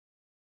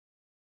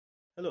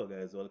Hello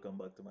guys, welcome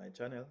back to my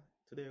channel.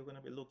 Today we're going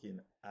to be looking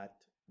at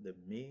the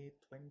May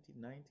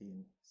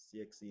 2019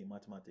 CXC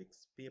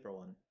Mathematics Paper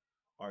 1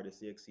 or the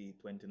CXC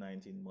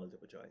 2019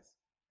 multiple choice.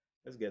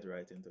 Let's get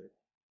right into it.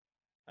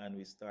 And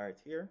we start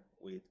here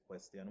with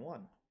question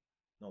 1.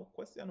 Now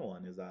question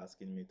 1 is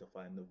asking me to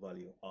find the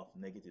value of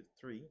negative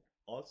 3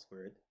 all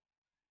squared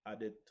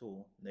added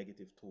to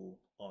negative 2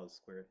 all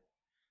squared.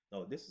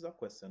 Now this is a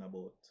question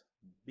about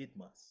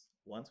BIDMAS.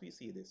 Once we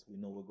see this, we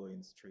know we're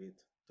going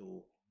straight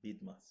to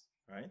BIDMAS,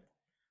 right?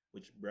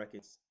 Which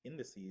brackets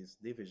indices,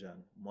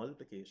 division,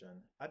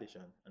 multiplication,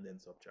 addition, and then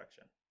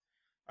subtraction.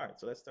 All right,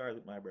 so let's start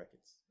with my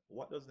brackets.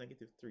 What does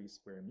negative 3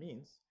 squared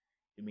means?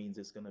 It means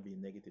it's going to be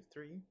negative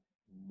 3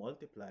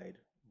 multiplied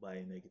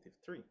by negative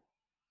 3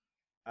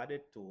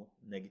 added to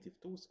negative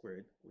 2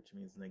 squared, which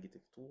means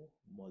negative 2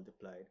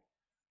 multiplied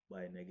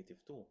by negative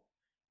 2.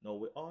 Now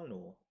we all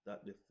know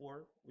that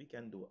before we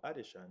can do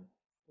addition,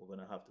 we're going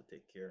to have to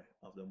take care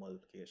of the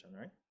multiplication,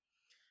 right?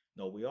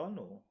 Now we all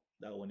know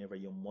that whenever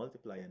you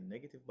multiply a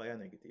negative by a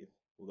negative,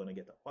 we're going to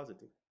get a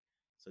positive.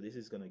 So this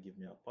is going to give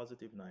me a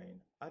positive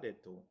 9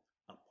 added to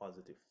a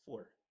positive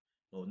 4.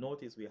 Now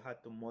notice we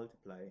had to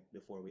multiply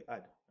before we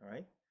add, all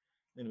right?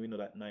 Then we know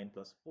that 9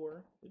 plus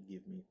 4 would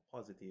give me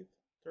positive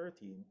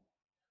 13,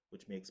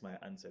 which makes my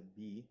answer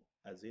B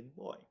as in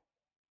boy.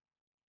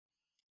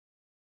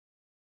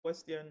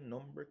 Question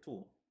number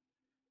 2.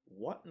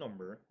 What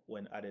number,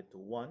 when added to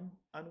 1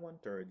 and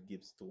 1/3,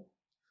 gives 2?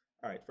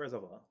 All right, first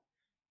of all,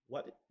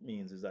 what it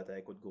means is that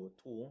I could go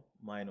 2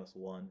 minus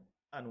 1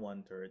 and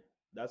 1/3.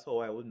 That's how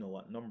I would know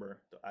what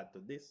number to add to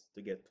this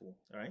to get 2, all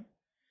right?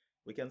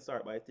 We can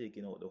start by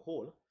taking out the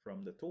whole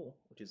from the 2,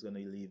 which is going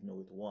to leave me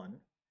with 1.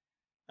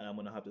 And I'm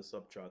going to have to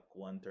subtract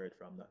 1/3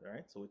 from that, all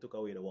right? So we took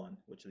away the 1,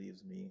 which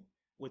leaves me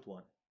with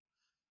 1.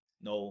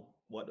 Now,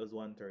 what does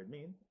 1/3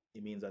 mean?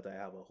 It means that I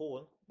have a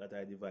whole that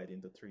I divide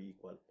into 3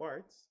 equal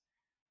parts,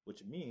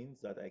 which means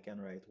that I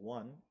can write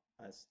 1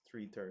 as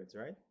 3/3,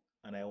 right?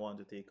 And I want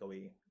to take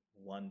away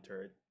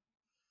 1/3.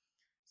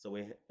 So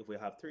if we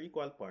have 3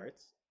 equal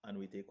parts and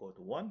we take out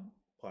 1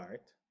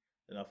 part,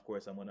 then of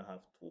course I'm going to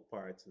have 2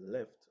 parts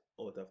left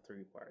out of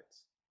 3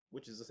 parts,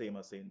 which is the same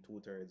as saying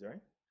 2/3,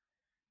 right?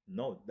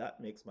 No, that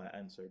makes my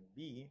answer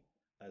B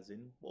as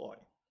in boy.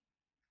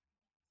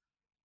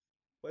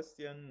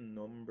 Question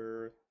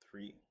number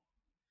 3.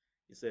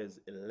 It says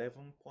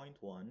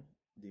 11.1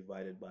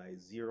 divided by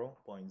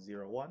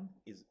 0.01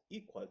 is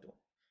equal to.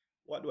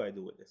 What do I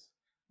do with this?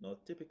 Now,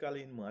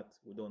 typically in math,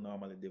 we don't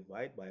normally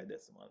divide by a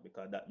decimal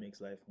because that makes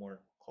life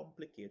more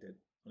complicated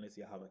unless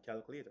you have a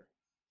calculator.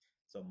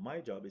 So my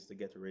job is to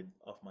get rid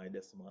of my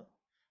decimal.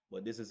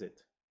 But this is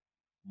it.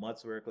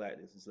 Maths work like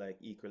this. It's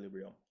like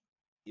equilibrium.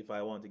 If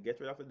I want to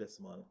get rid of a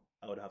decimal,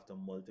 I would have to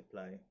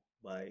multiply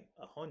by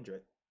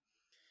 100.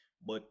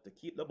 But to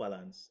keep the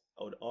balance,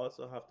 I would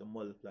also have to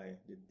multiply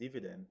the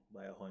dividend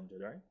by 100,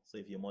 right? So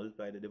if you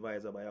multiply the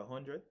divisor by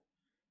 100,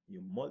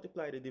 you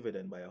multiply the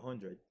dividend by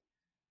 100.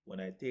 When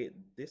I take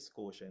this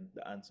quotient,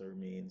 the answer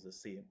remains the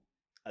same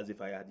as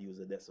if I had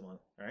used a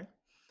decimal, right?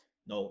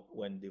 Now,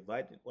 when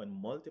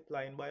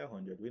multiplying by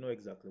 100, we know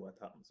exactly what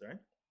happens, right?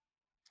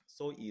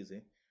 So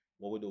easy.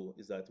 What we do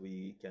is that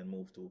we can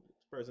move two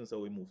persons, so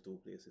we move two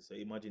places. So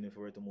imagine if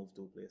we were to move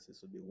two places,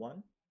 it would be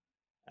 1.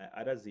 I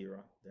add a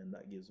 0, then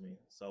that gives me,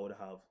 so I would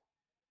have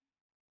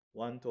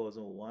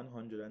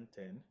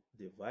 1110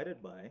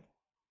 divided by,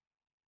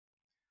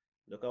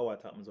 look at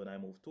what happens when I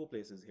move two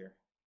places here.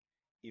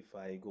 If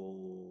I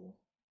go,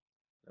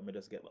 let me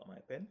just get back my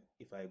pen.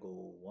 If I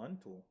go 1,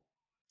 2,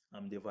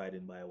 I'm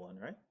dividing by 1,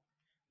 right?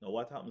 Now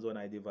what happens when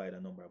I divide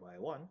a number by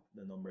 1?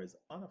 The number is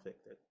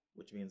unaffected,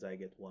 which means I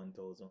get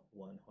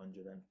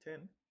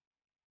 1110,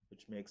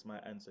 which makes my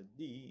answer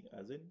D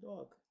as in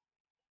dog.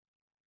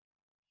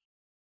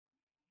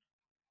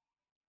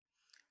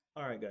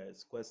 All right,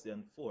 guys,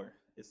 question 4.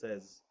 It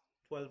says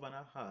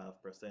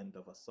 12.5%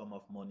 of a sum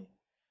of money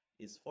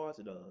is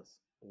 $40.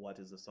 What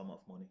is the sum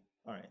of money?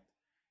 All right.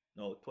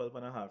 Now,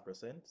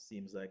 12.5%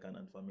 seems like an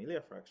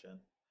unfamiliar fraction,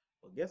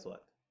 but guess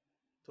what?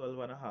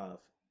 12.5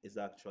 is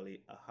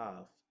actually a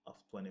half of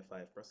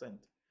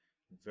 25%.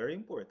 Very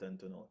important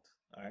to note.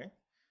 All right.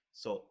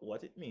 So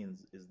what it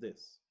means is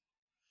this.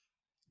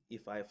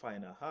 If I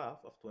find a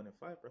half of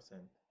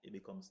 25%, it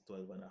becomes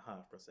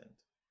 12.5%.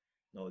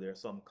 Now, there are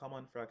some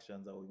common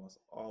fractions that we must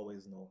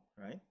always know,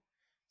 right?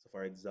 So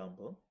for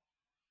example,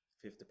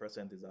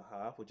 50% is a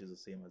half, which is the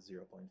same as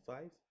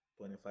 0.5.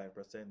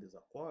 25% is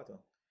a quarter,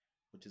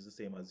 which is the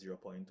same as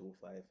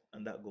 0.25,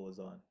 and that goes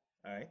on,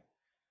 all right?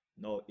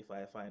 Now, if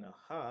I find a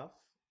half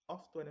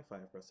of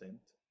 25%,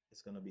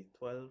 it's going to be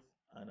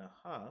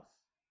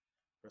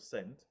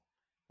 12.5%.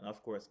 And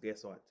of course,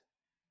 guess what?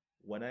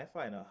 When I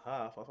find a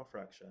half of a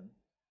fraction,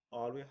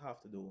 all we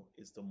have to do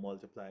is to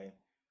multiply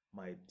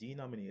my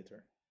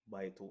denominator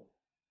by 2, all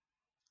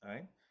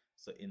right?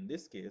 So in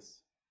this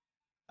case,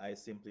 I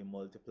simply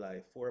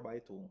multiply 4 by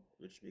 2,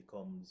 which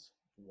becomes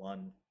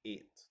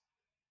 1/8.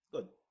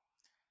 Good.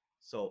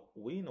 So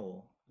we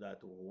know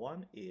that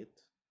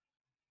 1/8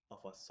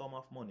 of a sum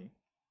of money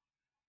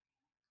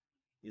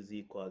is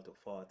equal to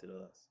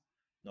 $40.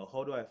 Now,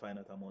 how do I find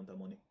that amount of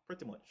money?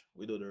 Pretty much,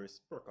 we do the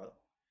reciprocal.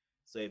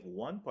 So if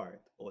one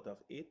part out of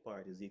 8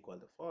 parts is equal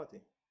to 40,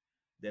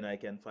 then I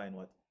can find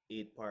what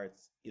 8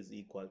 parts is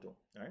equal to.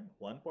 All right,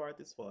 1 part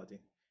is 40.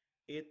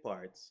 8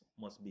 parts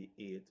must be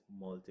 8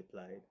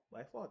 multiplied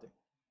by 40.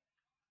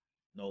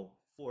 Now,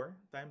 4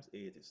 times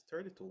 8 is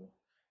 32.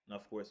 And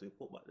of course, we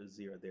put back the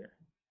 0 there,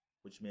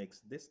 which makes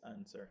this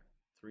answer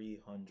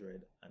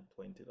 $320.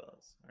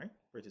 All right,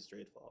 pretty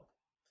straightforward.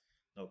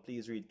 Now,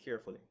 please read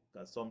carefully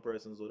because some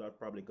persons would have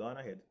probably gone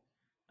ahead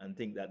and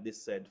think that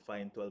this said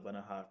find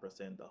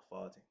 12.5% of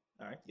 40.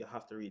 All right, you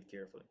have to read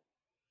carefully.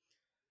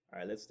 All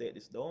right, let's take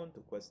this down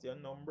to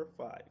question number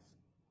 5.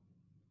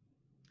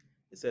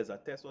 It says a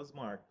test was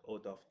marked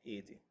out of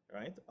 80,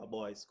 right? A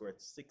boy scored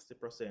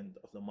 60%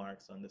 of the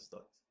marks on the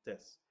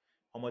test.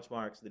 How much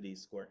marks did he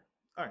score?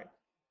 All right,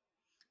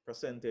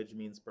 percentage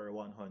means per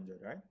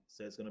 100, right?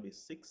 So it's going to be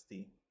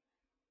 60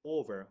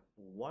 over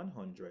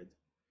 100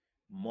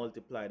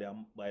 multiplied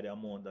by the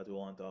amount that we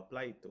want to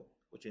apply it to,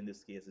 which in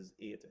this case is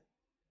 80.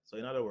 So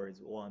in other words,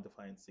 we want to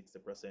find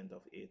 60%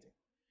 of 80.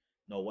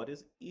 Now, what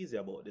is easy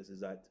about this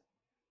is that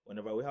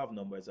whenever we have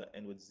numbers that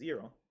end with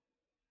 0,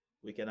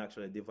 we can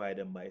actually divide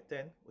them by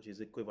 10, which is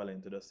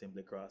equivalent to just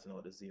simply crossing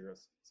out the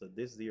zeros. So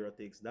this 0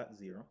 takes that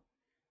 0,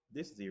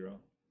 this 0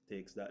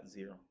 takes that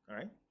 0, all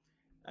right?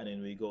 And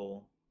then we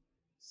go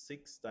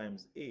 6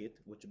 times 8,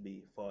 which would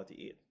be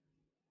 48.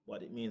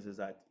 What it means is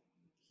that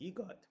he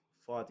got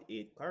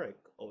 48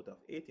 correct out of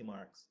 80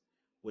 marks,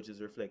 which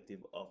is reflective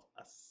of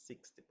a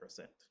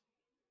 60%.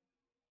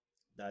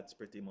 That's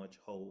pretty much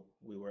how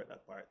we work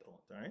that part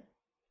out, all right?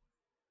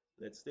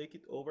 Let's take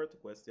it over to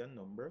question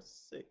number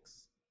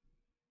 6.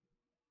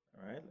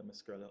 All right, let me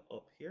scroll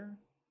up here.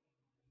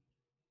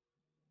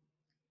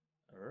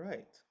 All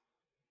right,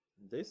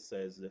 this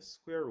says the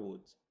square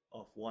root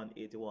of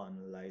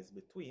 181 lies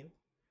between.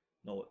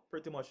 Now,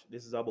 pretty much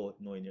this is about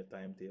knowing your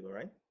timetable,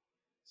 right?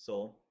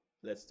 So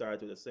let's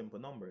start with the simple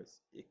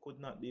numbers. It could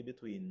not be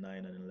between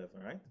 9 and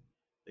 11, right?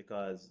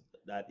 Because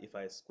that if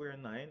I square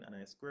 9 and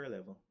I square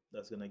 11,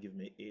 that's going to give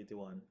me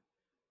 81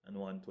 and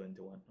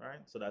 121, right?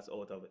 So that's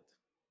out of it.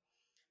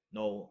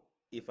 Now,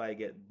 if I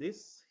get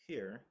this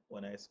here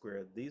when I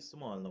square these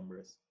small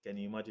numbers, can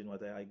you imagine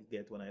what I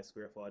get when I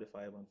square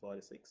 45 and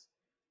 46?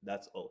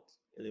 That's out.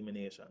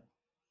 Elimination.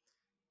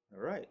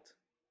 All right.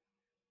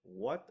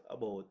 What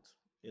about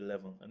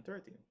 11 and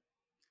 13?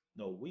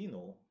 Now, we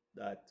know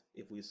that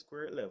if we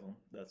square 11,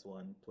 that's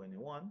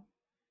 121.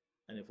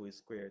 And if we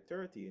square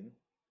 13,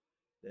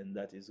 then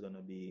that is going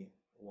to be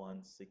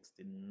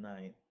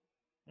 169.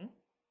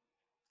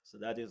 So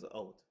that is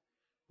out,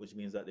 which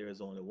means that there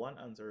is only one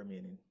answer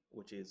remaining,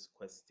 which is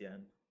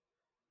question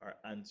or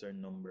answer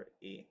number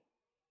A.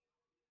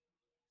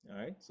 All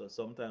right, so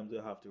sometimes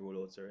you have to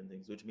rule out certain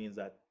things, which means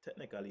that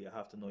technically you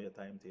have to know your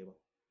timetable.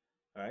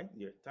 All right,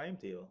 your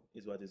timetable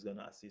is what is going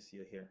to assist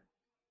you here.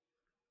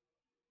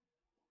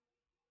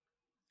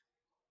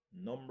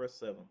 Number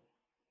 7.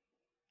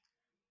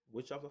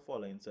 Which of the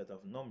following set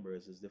of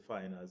numbers is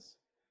defined as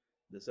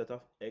the set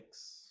of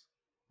x,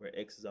 where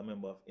x is a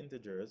member of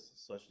integers,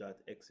 such that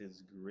x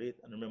is great.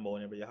 And remember,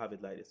 whenever you have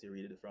it like this, you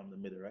read it from the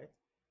middle, right?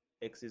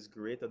 X is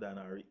greater than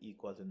or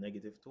equal to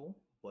 -2,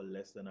 but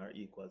less than or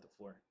equal to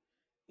 4.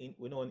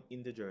 We know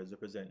integers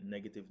represent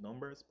negative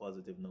numbers,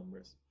 positive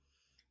numbers.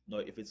 Now,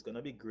 if it's going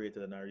to be greater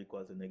than or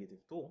equal to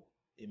 -2,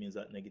 it means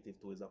that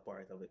 -2 is a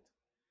part of it.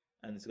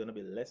 And it's going to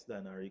be less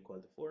than or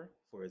equal to 4,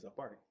 4 is a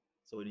part.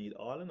 So we need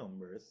all the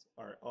numbers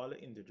or all the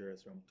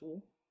integers from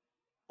 2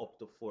 up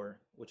to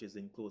 4, which is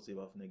inclusive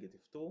of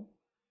 -2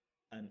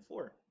 and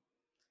 4.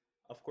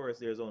 Of course,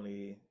 there's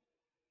only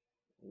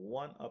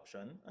one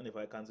option, and if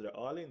I consider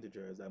all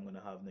integers, I'm going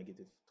to have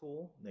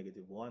 -2,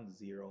 -1,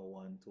 0,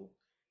 1, 2.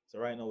 So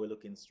right now we're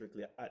looking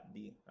strictly at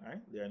D, all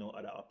right? There are no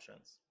other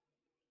options.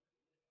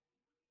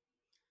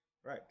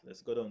 Right,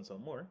 let's go down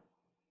some more.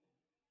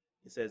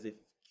 It says if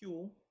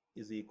Q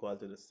is equal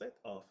to the set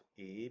of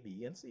A,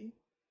 B, and C,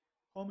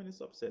 how many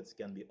subsets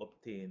can be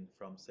obtained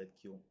from set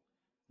Q?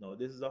 Now,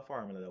 this is a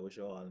formula that we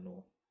should all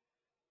know,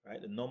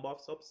 right? The number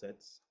of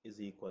subsets is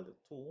equal to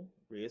 2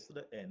 raised to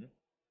the n,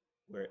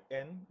 where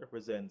n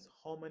represents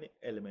how many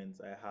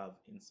elements I have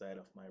inside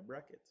of my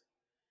bracket.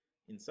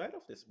 Inside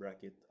of this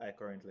bracket, I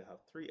currently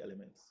have 3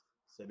 elements.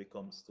 So it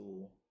becomes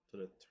 2 to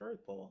the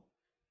third power,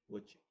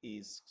 which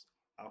is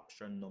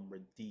option number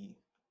D,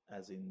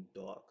 as in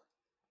dog.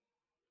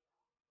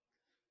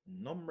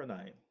 Number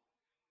 9.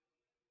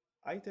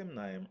 Item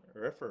 9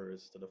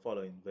 refers to the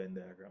following Venn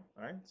diagram.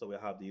 All right, so we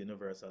have the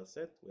universal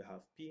set, we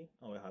have P,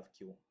 and we have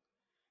Q.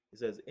 It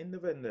says in the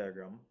Venn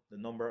diagram, the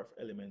number of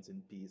elements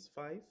in P is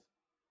 5,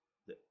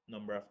 the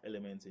number of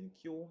elements in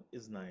Q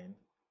is 9,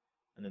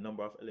 and the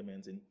number of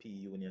elements in P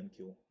union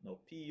Q. Now,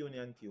 P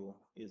union Q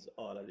is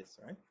all of this,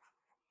 right?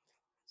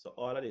 So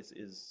all of this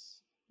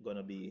is going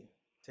to be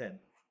 10.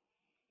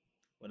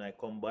 When I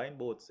combine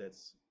both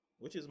sets,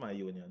 which is my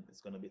union,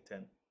 it's going to be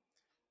 10.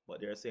 But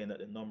they're saying that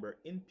the number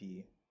in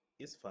P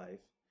is 5.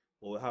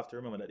 But we have to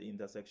remember that the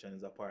intersection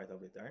is a part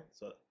of it, right?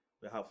 So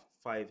We have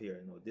 5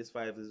 here. Now, this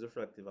 5 is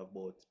reflective of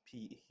both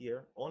P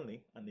here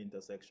only and the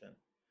intersection.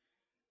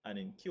 And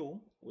in Q,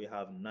 we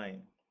have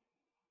 9.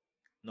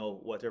 Now,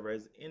 whatever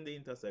is in the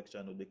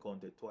intersection will be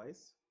counted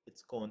twice.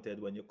 It's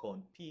counted when you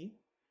count P,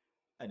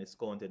 and it's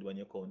counted when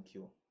you count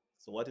Q.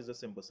 So what is the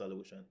simple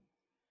solution?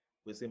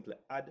 We simply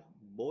add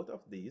both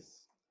of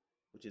these,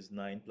 which is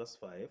 9 plus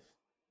 5,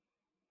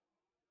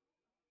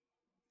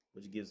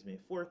 which gives me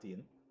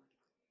 14.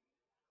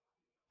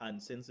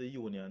 And since the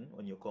union,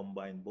 when you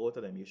combine both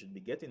of them, you should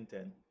be getting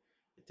 10.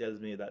 It tells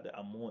me that the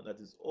amount that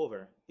is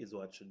over is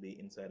what should be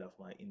inside of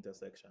my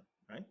intersection,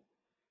 right?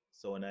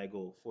 So when I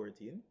go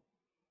 14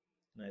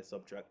 and I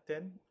subtract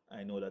 10,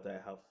 I know that I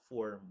have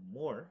 4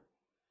 more,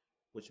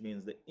 which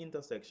means the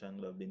intersection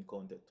will have been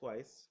counted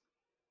twice.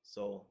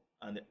 So,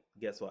 and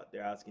guess what?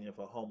 They're asking you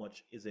for how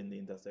much is in the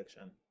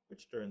intersection,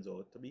 which turns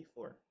out to be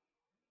 4.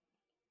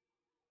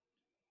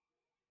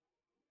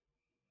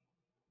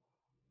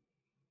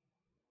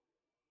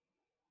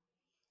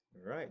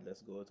 Right,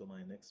 let's go to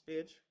my next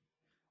page.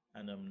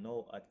 And I'm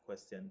now at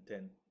question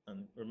 10.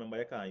 And remember,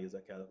 I can't use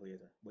a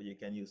calculator, but you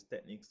can use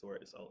techniques to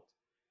work this out.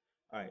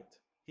 All right,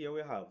 here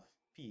we have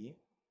P,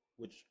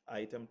 which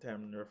item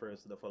term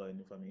refers to the following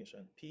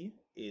information. P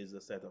is a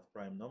set of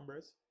prime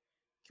numbers,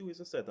 Q is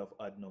a set of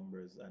odd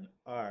numbers, and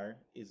R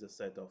is a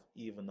set of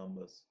even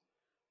numbers.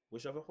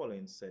 Which of the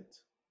following set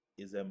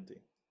is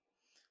empty?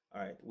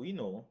 All right, we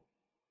know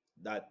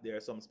that there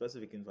is some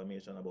specific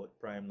information about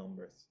prime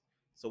numbers.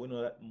 So we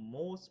know that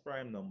most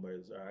prime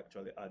numbers are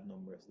actually odd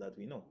numbers that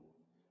we know.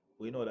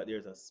 We know that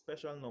there's a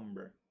special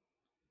number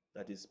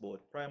that is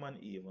both prime and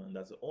even.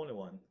 That's the only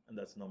one, and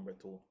that's number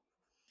 2.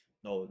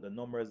 Now, the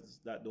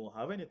numbers that don't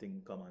have anything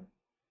in common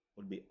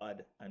would be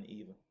odd and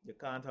even. You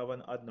can't have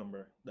an odd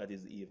number that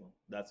is even.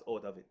 That's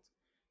out of it.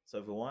 So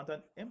if we want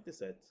an empty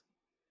set,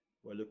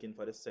 we're looking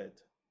for the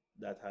set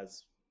that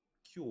has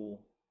Q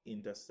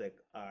intersect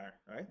R,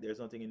 right? There's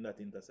nothing in that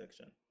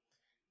intersection.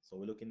 So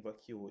we're looking for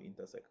Q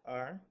intersect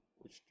R,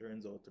 which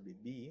turns out to be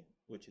B,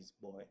 which is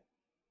boy.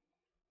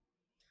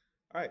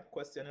 All right,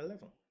 question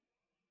 11.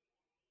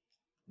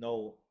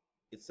 Now,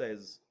 it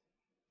says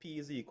P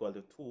is equal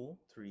to 2,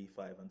 3,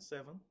 5, and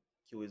 7.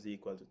 Q is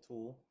equal to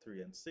 2,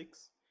 3, and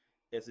 6.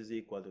 S is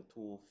equal to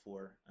 2,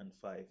 4, and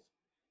 5.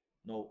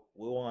 Now,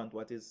 we want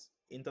what is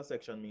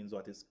intersection means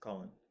what is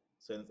common.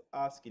 So it's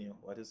asking you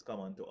what is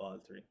common to all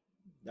 3.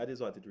 That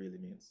is what it really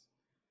means.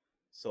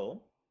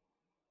 So,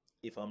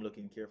 if I'm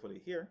looking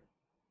carefully here,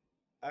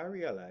 I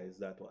realize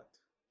that what?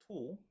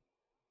 2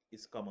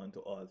 is common to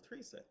all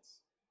 3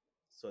 sets.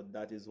 So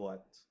that is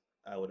what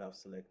I would have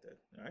selected.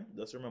 All right,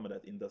 just remember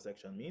that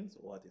intersection means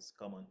what is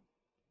common.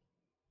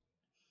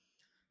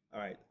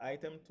 All right,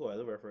 item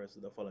 12 refers to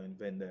the following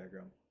Venn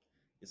diagram.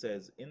 It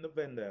says in the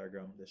Venn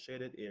diagram, the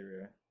shaded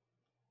area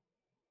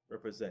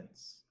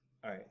represents.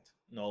 All right,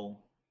 now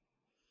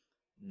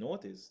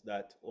notice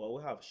that what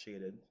we have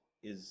shaded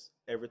is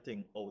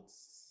everything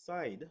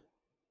outside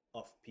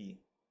of P,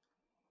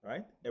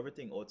 right?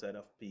 Everything outside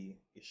of P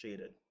is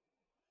shaded.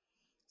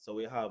 So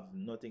we have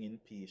nothing in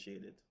P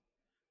shaded.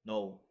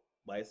 Now,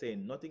 by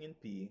saying nothing in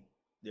P,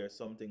 there's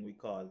something we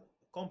call a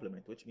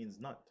complement, which means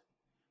not.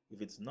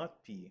 If it's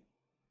not P,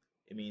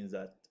 it means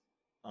that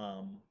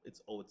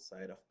it's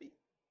outside of P,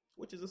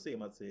 which is the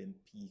same as saying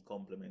P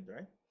complement,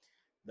 right?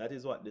 That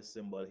is what this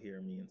symbol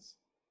here means.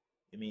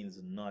 It means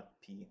not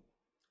P.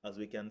 As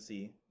we can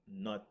see,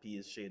 not P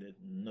is shaded.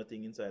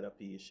 Nothing inside of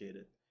P is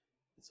shaded.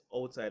 It's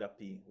outside of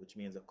P, which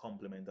means a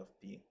complement of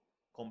P.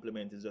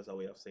 Complement is just a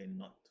way of saying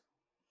not.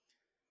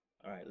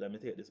 All right, let me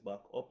take this back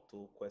up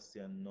to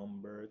question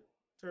number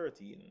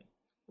 13,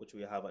 which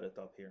we have at the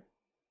top here.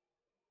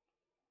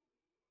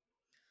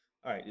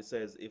 All right, it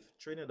says if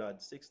Trinidad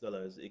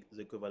 $6 is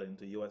equivalent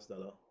to US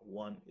dollar,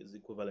 1 is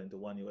equivalent to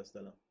 1 US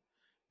dollar,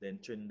 then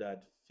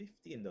Trinidad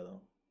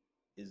 $15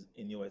 is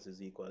in US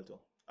is equal to.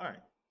 All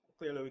right,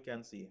 clearly we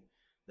can see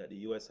that the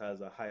US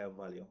has a higher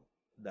value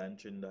than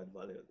Trinidad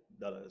value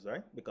dollars,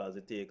 right? Because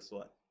it takes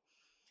what?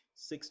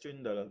 6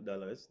 Trinidad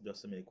dollars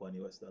just to make 1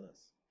 US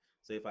dollars.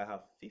 So if I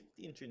have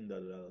 15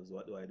 Trinidad dollars,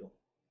 what do I do?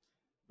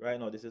 Right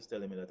now, this is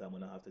telling me that I'm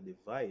gonna have to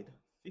divide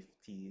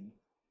 15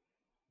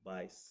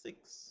 by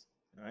 6,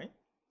 right?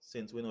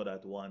 Since we know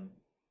that 1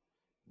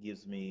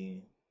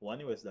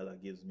 US dollar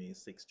gives me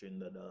 6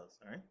 Trinidad dollars,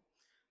 right?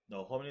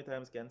 Now, how many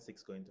times can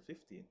 6 go into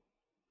 15?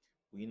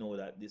 We know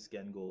that this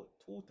can go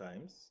 2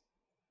 times.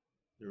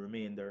 The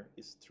remainder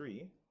is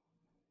 3,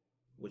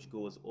 which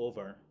goes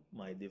over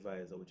my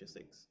divisor, which is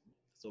 6.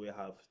 So we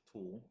have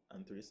 2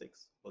 and 3,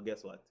 6. But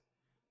guess what?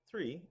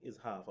 3 is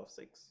half of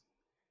 6.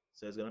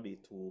 So it's going to be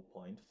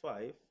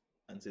 2.5.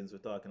 And since we're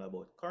talking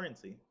about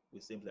currency, we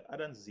simply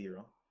add on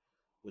 0,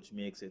 which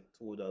makes it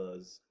 $2.50.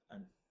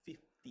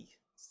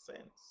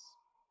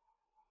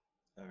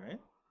 All right.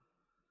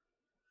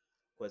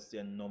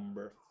 Question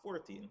number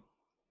 14.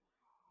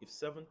 If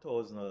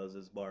 $7,000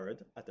 is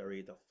borrowed at a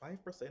rate of 5%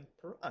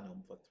 per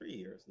annum for 3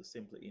 years, the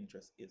simple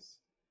interest is.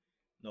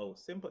 Now,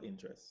 simple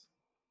interest,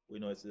 we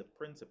know it's the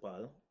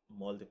principal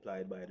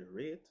multiplied by the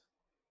rate,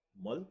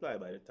 multiplied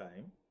by the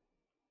time,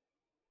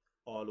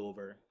 all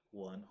over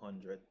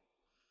 100.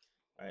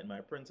 All right,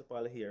 my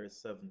principal here is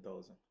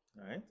 7,000.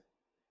 All right,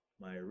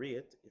 my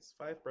rate is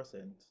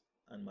 5%,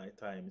 and my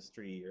time is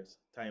 3 years.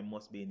 Time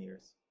must be in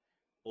years,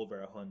 over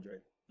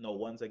 100. Now,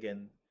 once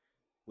again,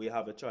 we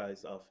have a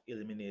choice of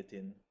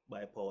eliminating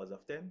by powers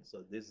of 10.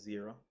 So this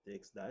 0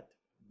 takes that,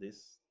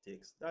 this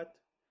takes that.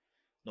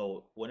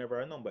 Now, whenever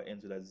a number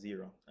ends with a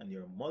 0 and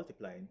you're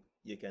multiplying,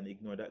 you can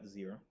ignore that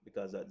 0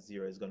 because that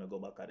 0 is going to go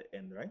back at the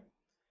end, right?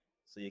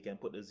 So you can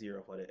put the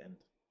 0 for the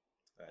end.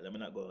 All right, let me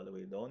not go all the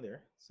way down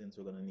there since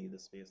we're going to need the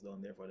space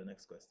down there for the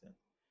next question.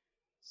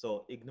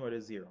 So ignore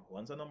the 0.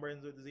 Once a number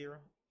ends with 0,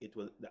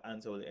 the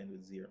answer will end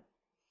with 0.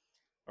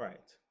 All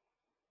right,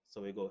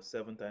 so we go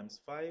 7 times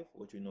 5,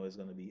 which we know is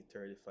going to be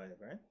 35,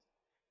 right?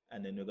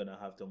 And then we're going to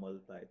have to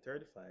multiply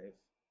 35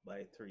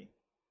 by 3.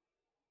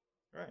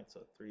 All right,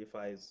 so 3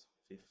 5 is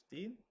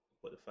 15.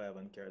 Put the 5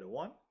 and carry the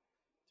 1.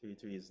 3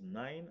 3 is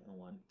 9 and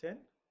 1 10.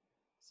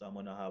 So I'm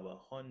going to have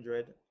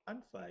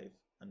 105.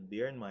 And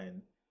bear in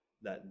mind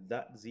that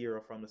that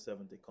 0 from the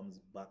 70 comes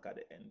back at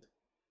the end,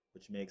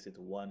 which makes it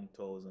 $1,050.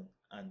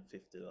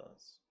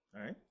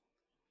 All right,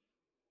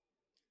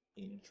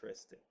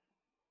 interesting.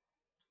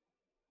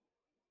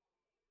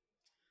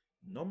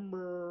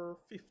 Number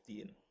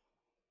 15.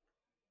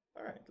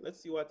 All right,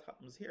 let's see what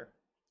happens here.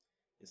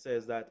 It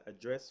says that a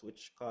dress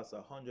which costs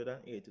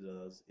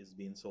 $180 is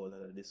being sold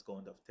at a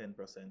discount of 10%.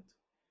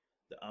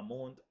 The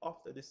amount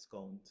of the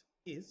discount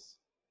is,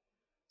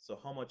 so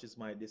how much is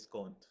my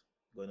discount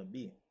going to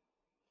be?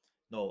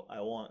 No, I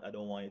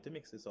don't want you to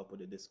mix this up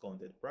with the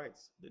discounted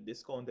price. The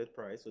discounted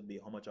price would be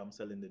how much I'm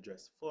selling the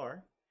dress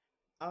for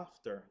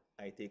after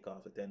I take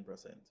off the 10%.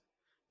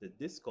 The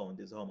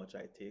discount is how much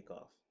I take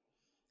off.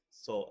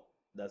 So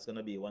that's going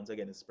to be, once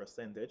again, it's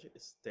percentage.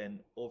 It's 10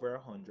 over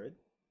 100,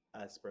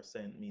 as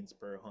percent means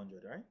per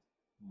 100, right?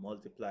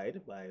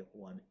 Multiplied by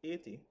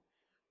 180.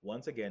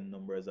 Once again,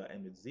 numbers are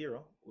end with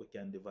 0. We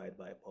can divide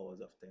by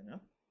powers of 10. Huh?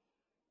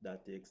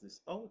 That takes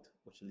this out,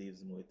 which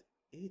leaves me with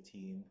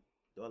 $18.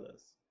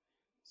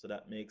 So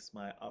that makes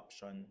my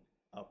option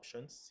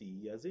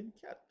C as in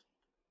cat.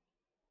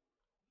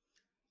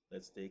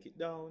 Let's take it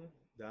down,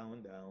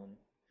 down, down.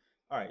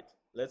 All right,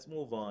 let's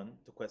move on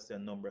to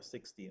question number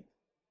 16.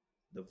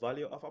 The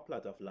value of a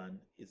plot of land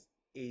is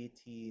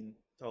 $18,000.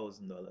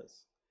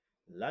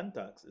 Land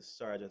tax is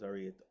charged at a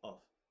rate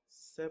of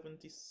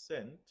 70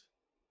 cents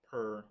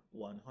per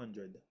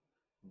 100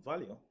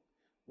 value.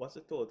 What's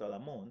the total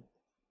amount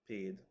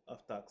paid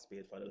of tax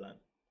paid for the land?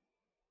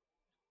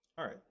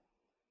 All right,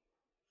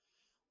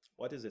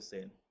 what is it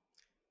saying?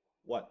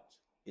 What?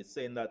 It's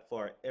saying that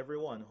for every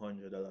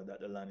 $100 that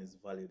the land is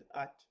valued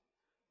at,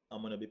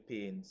 I'm going to be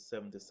paying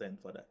 70 cents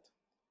for that.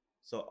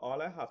 So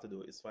all I have to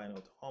do is find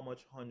out how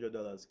much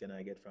 $100 can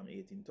I get from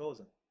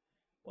 18,000.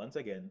 Once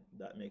again,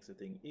 that makes the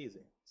thing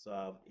easy. So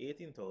I have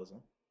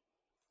 18,000.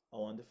 I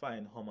want to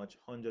find how much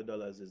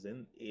 $100 is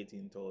in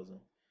 18,000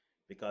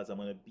 because I'm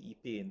going to be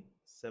paying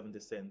 70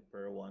 cents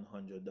per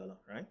 $100,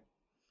 right?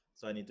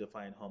 So I need to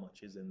find how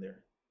much is in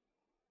there,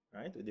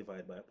 right? We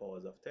divide by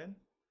powers of 10.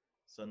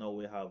 So now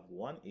we have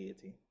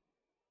 180,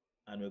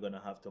 and we're going to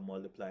have to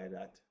multiply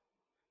that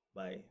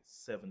by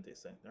 70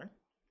 cents, right?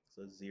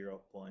 So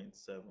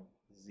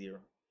 0.70.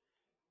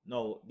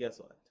 Now, guess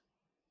what?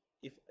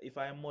 If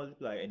I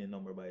multiply any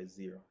number by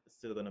 0, it's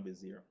still going to be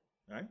 0,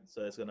 right?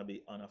 So it's going to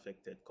be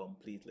unaffected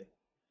completely.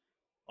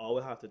 All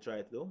we have to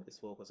try to do is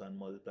focus on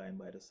multiplying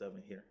by the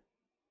 7 here.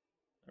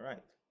 All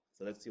right,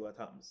 so let's see what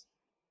happens.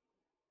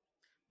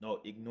 Now,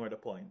 ignore the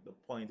point. The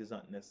point is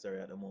not necessary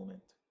at the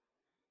moment.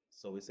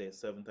 So we say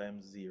 7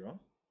 times 0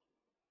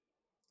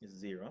 is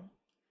 0.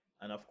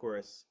 And of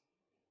course,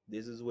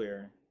 this is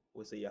where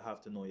we say you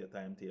have to know your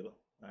timetable,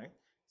 right?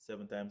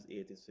 7 times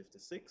 8 is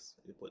 56.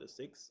 We put the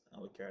 6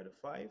 and we carry the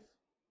 5.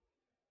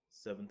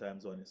 7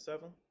 times 1 is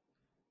 7.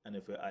 And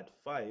if we add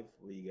 5,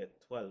 we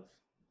get 12.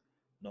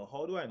 Now,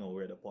 how do I know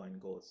where the point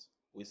goes?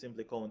 We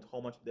simply count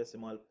how much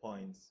decimal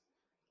points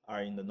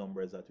are in the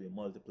numbers that we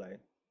multiplied,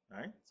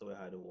 right? So we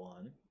had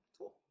 1,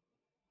 2.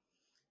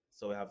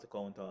 So we have to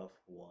count off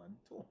 1,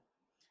 2,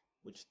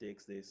 which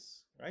takes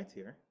this right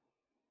here.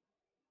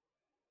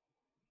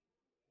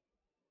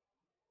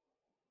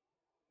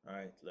 All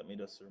right, let me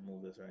just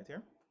remove this right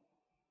here.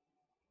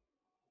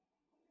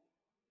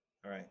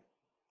 All right,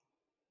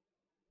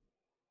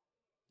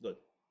 good.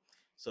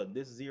 So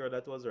this 0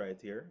 that was right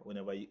here,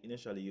 whenever you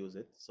initially use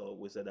it, so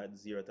we said that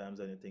 0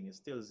 times anything is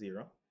still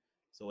 0.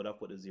 So we'd have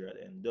put the 0 at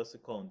the end just to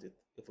count it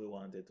if we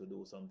wanted to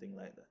do something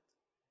like that.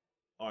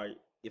 Or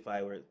if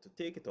I were to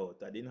take it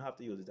out, I didn't have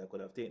to use it, I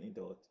could have taken it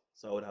out.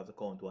 So I would have to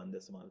count one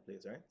decimal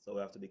place, right? So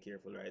we have to be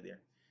careful right there.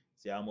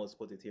 See, I almost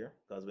put it here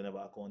because we never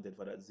accounted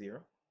for that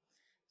 0.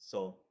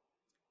 So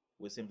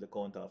we simply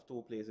count off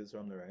 2 places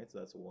from the right. So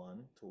that's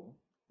 1, 2,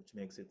 which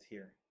makes it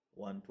here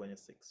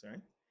 126,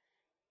 right?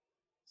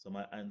 So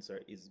my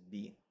answer is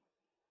B.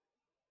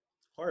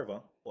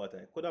 However, what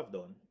I could have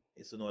done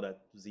is to know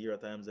that 0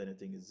 times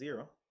anything is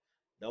 0.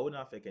 That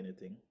wouldn't affect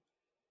anything.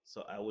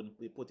 So I wouldn't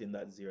be putting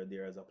that 0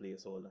 there as a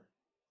placeholder.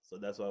 So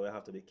that's why we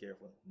have to be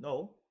careful.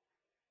 Now,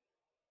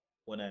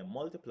 When I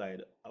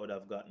multiplied, I would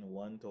have gotten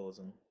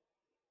 1,000.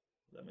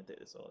 Let me take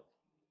this out.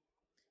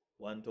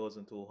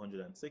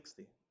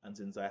 1,260. And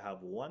since I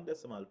have one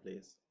decimal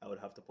place, I would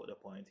have to put a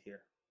point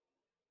here.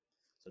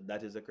 So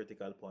that is a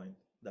critical point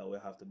that we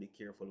have to be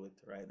careful with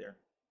right there.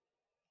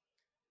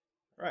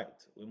 Right,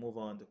 we move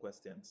on to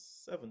question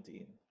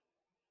 17.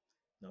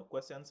 Now,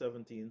 question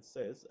 17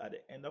 says at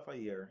the end of a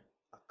year,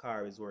 a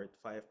car is worth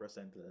 5%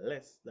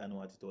 less than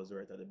what it was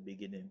worth at the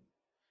beginning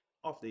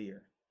of the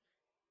year.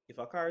 If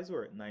a car is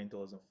worth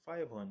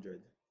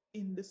 9,500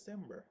 in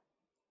December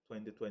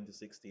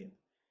 2016,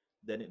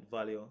 then its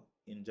value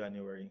in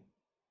January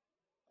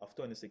of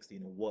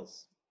 2016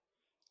 was.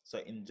 So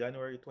in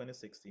January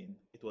 2016,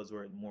 it was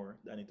worth more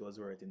than it was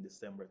worth in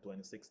December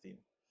 2016.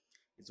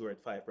 It's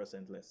worth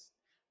 5% less.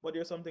 But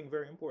there's something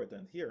very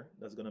important here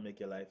that's going to make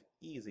your life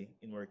easy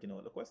in working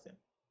out the question.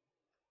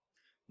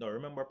 Now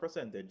remember,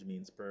 percentage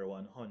means per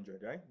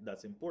 100, right?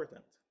 That's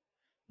important.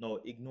 Now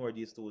ignore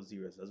these two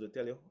zeros. As we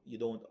tell you, you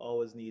don't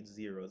always need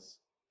zeros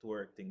to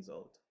work things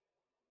out.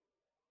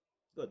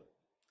 Good.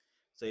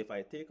 So if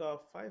I take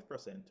off 5%,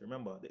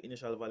 remember the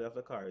initial value of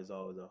the car is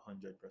always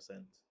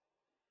 100%.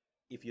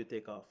 If you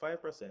take off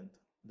 5%,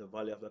 the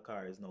value of the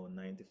car is now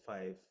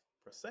 95%.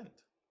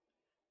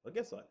 But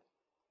guess what?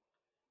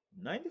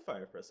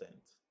 95%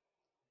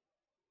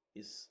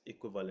 is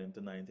equivalent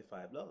to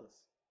 $95.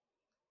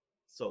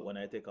 So when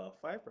I take off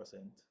 5%,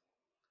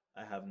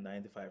 I have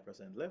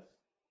 95% left.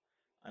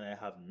 And I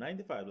have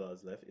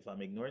 $95 left if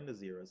I'm ignoring the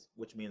zeros,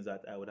 which means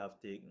that I would have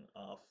taken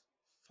off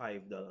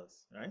 $5,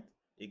 right?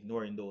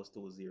 Ignoring those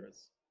two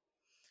zeros.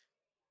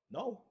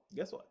 Now,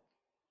 guess what?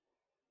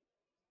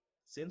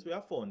 Since we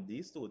have found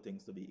these two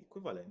things to be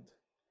equivalent,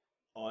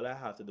 all I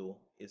have to do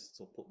is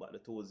to put back the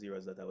two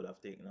zeros that I would have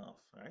taken off,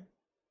 right?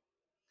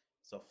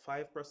 So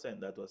 5%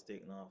 that was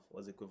taken off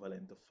was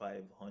equivalent to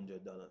 $500,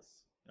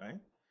 right?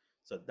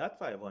 So that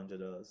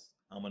 $500,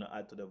 I'm going to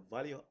add to the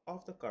value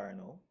of the car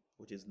now,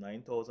 which is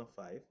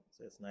 9,005.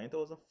 So it's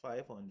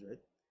 9,500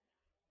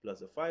 plus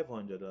the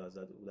 $500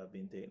 that would have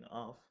been taken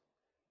off,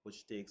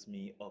 which takes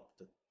me up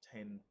to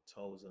 $10,000.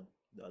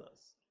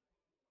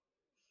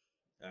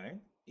 All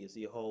right, you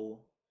see how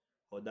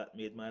that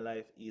made my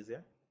life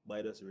easier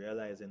by just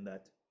realizing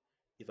that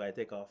if I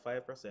take off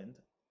 5%,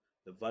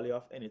 the value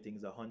of anything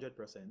is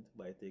 100%.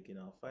 By taking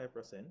off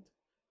 5%,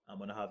 I'm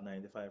gonna have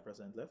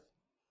 95% left,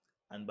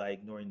 and by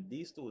ignoring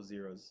these two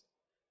zeros,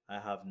 I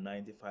have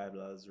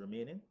 $95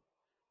 remaining,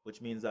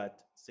 which means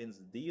that since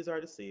these are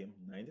the same,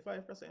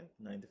 95%,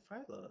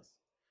 $95,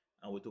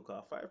 and we took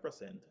off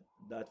 5%,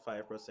 that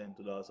 5%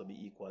 would also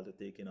be equal to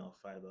taking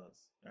off $5,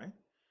 right?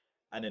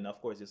 And then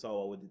of course you saw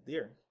what we did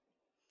there.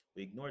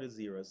 We ignore the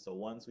zeros, so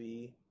once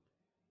we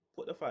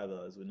put the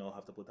 $5, we now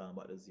have to put on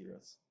about the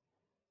zeros.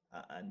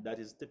 And that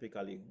is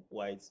typically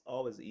why it's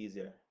always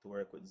easier to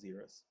work with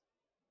zeros.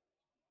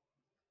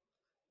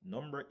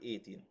 Number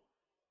 18.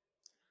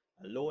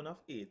 A loan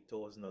of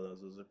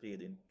 $8,000 was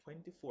repaid in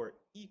 24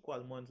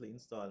 equal monthly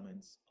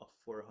installments of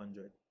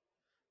 $400.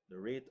 The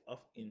rate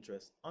of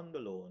interest on the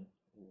loan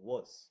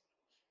was.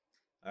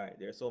 All right,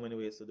 there are so many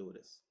ways to do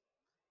this.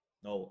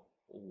 Now,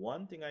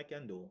 one thing I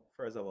can do,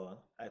 first of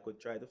all, I could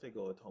try to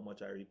figure out how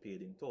much I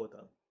repaid in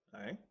total. All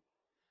right,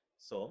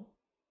 so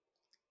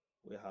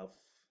we have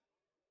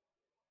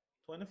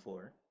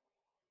 24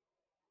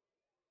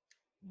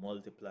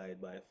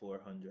 multiplied by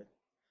 400.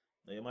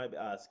 Now you might be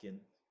asking,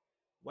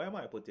 why am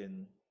I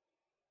putting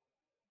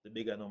the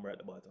bigger number at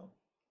the bottom?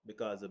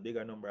 Because the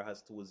bigger number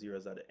has two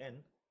zeros at the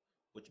end,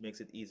 which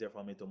makes it easier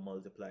for me to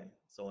multiply.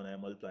 So when I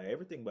multiply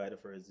everything by the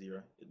first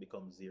zero, it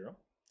becomes 0.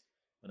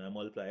 When I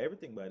multiply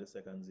everything by the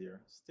second zero,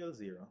 still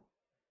 0.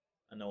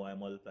 And now I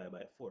multiply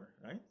by 4,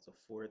 right? So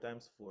 4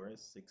 times 4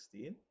 is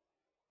 16.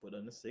 Put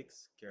on the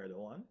 6, carry the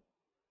 1.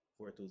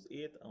 4 2 is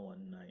 8, and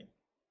 1 9.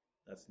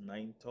 That's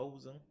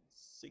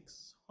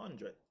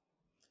 9,600.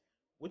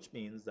 Which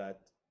means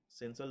that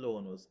since the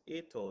loan was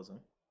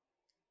 8,000,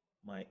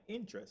 my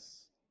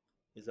interest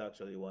is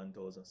actually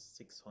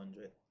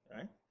 1,600,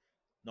 right?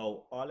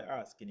 Now, all they're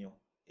asking you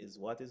is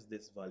what is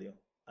this value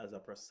as a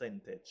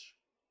percentage?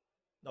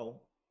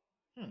 Now,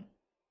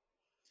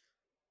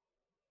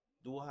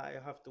 do I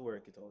have to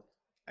work it out?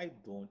 I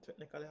don't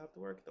technically have to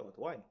work it out.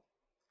 Why?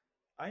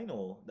 I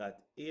know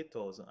that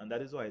 8,000, and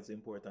that is why it's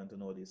important to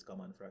know these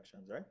common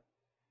fractions, right?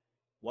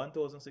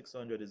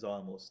 1,600 is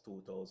almost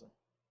 2,000.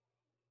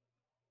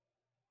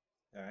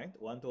 All right,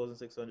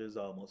 1,600 is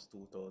almost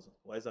 2,000.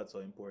 Why is that so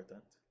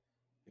important?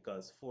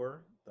 Because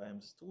 4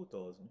 times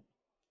 2,000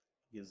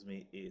 gives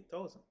me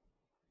 8,000.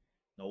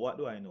 Now, what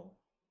do I know?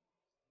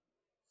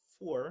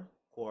 4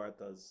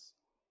 quarters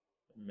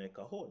make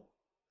a whole.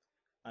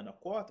 And a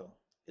quarter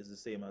is the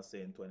same as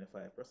saying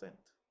 25%.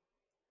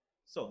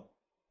 So,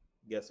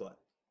 guess what?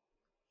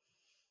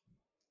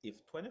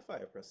 If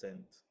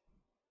 25%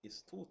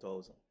 is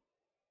 2,000,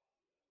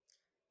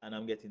 and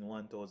I'm getting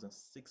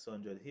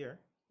 1,600 here,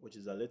 which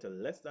is a little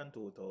less than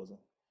 2,000,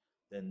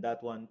 then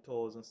that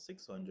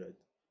 1,600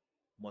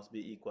 must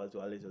be equal to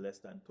a little less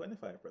than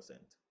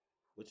 25%,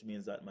 which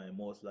means that my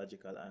most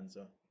logical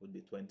answer would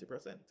be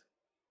 20%.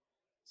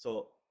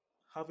 So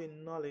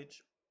having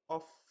knowledge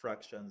of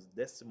fractions,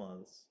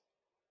 decimals,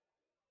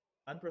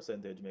 and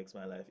percentage makes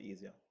my life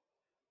easier.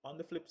 On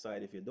the flip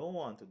side, if you don't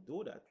want to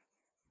do that,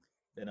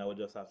 then I would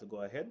just have to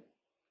go ahead,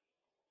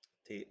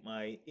 take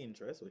my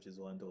interest, which is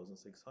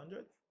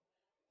 1,600,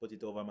 put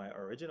it over my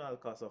original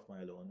cost of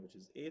my loan, which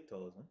is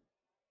 8,000,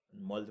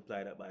 and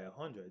multiply that by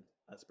 100,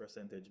 as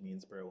percentage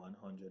means per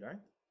 100, right?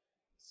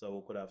 So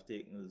we could have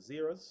taken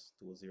zeros,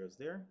 two zeros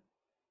there.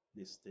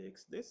 This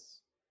takes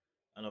this.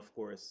 And of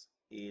course,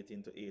 8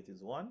 into 8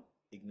 is 1.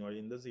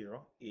 Ignoring the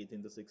 0, 8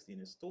 into 16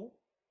 is 2.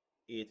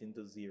 8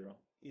 into 0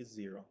 is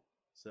 0.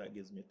 So that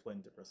gives me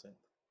 20%.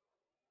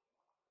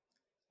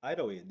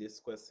 Either way,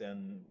 this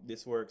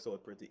works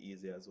out pretty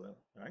easy as well,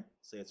 right?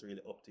 So it's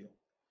really up to you.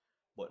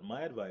 But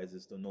my advice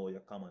is to know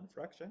your common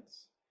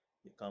fractions,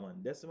 your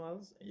common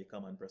decimals, and your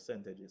common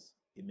percentages.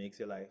 It makes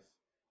your life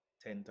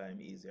 10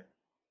 times easier.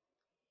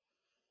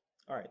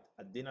 All right,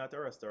 a dinner at a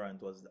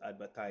restaurant was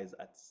advertised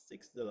at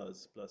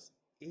 $6 plus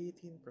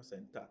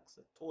 18% tax,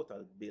 a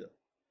total bill.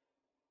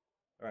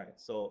 All right,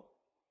 so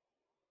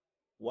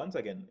once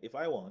again, if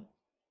I want,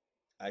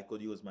 I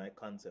could use my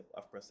concept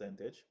of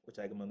percentage, which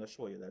I'm going to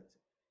show you that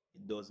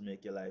it does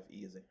make your life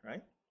easy,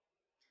 right?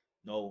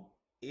 Now,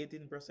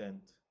 18%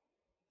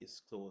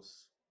 is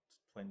close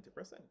to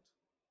 20%.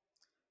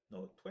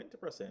 Now,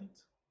 20%,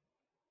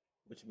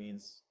 which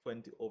means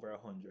 20 over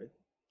 100,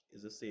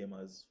 is the same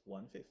as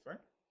 1/5, right?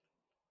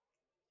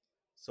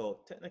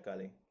 So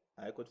technically,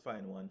 I could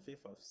find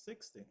 1/5 of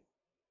 60,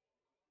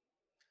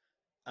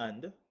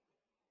 and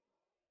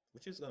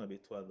which is going to be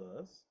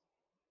 $12.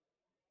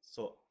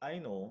 So I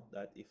know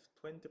that if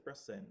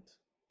 20%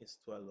 is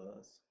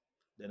 $12,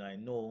 then I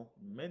know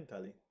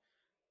mentally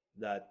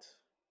that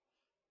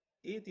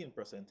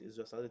 18% is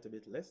just a little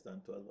bit less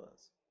than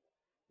 $12,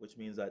 which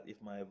means that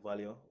if my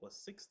value was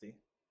 60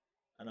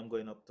 and I'm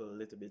going up to a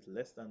little bit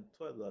less than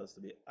 $12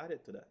 to be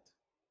added to that,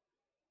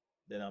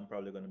 then I'm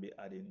probably going to be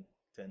adding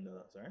 $10,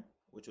 right?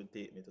 Which would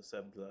take me to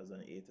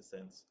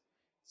 $7.80.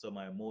 So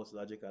my most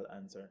logical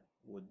answer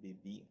would be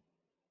B.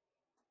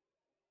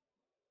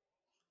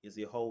 You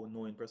see how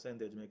knowing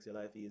percentage makes your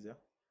life easier?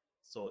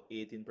 So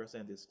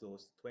 18% is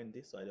close to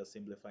 20, so I just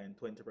simplify in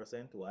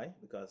 20%. Why?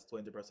 Because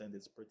 20%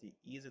 is pretty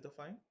easy to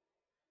find.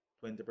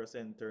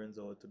 20% turns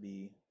out to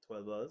be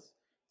 $12,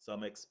 so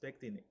I'm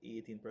expecting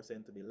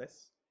 18% to be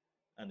less,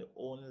 and the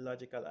only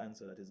logical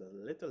answer that is a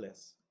little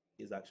less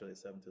is actually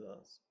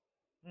 $70.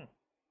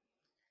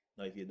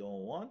 Now, if you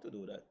don't want to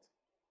do that,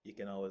 you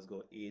can always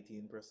go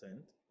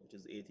 18%, which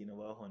is 18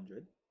 over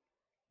 100,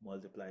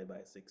 multiplied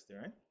by 60,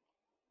 right?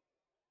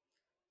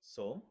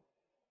 So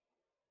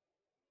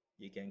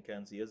you can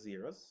cancel your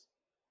zeros.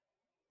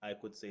 I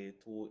could say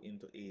 2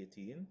 into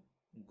 18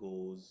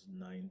 goes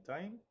 9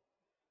 times.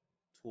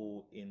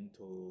 2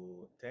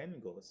 into 10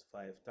 goes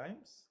 5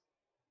 times.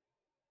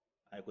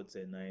 I could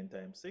say 9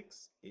 times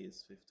 6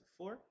 is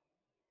 54.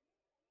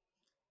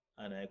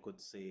 And I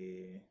could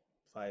say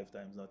 5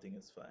 times nothing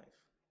is 5.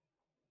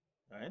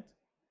 Right?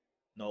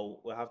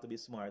 Now, we have to be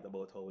smart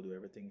about how we do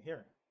everything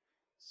here.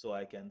 So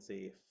I can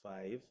say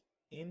 5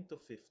 into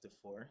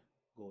 54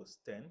 goes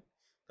 10.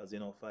 Because you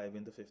know 5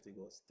 into 50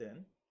 goes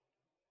 10.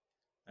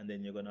 And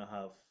then you're going to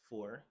have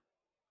 4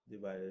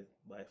 divided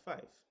by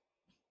 5.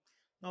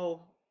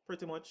 Now,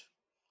 pretty much,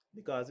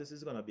 because this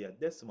is going to be a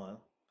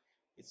decimal,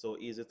 it's so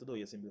easy to do.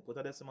 You simply put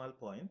a decimal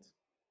point,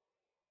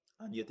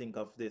 and you think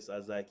of this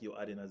as like you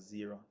adding a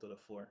 0 to the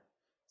 4.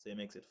 So it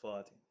makes it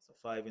 40. So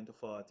 5 into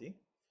 40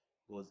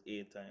 goes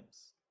 8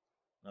 times.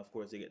 And of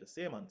course, you get the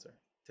same answer,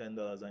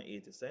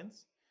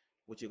 $10.80,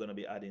 which you're going to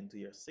be adding to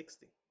your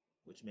 60,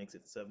 which makes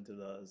it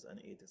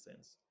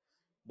 $70.80.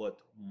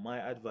 But my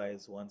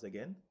advice, once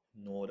again,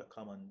 know the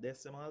common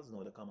decimals,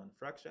 know the common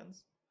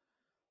fractions.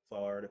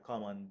 For the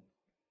common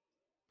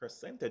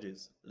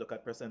percentages, look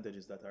at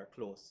percentages that are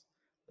close.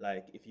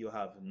 Like if you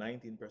have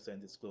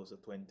 19% is close to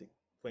 20,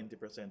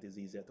 20% is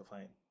easier to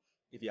find.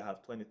 If you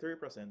have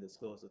 23%, it's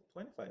close to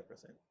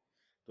 25%.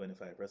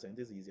 25%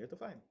 is easier to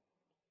find.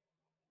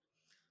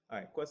 All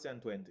right, question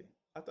 20.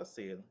 At a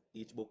sale,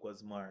 each book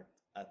was marked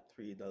at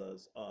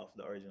 $3 off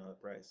the original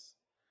price.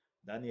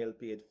 Daniel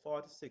paid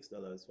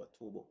 $46 for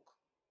two books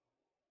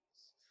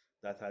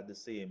that had the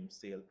same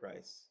sale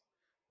price.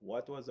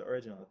 What was the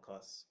original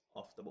cost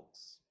of the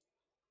books?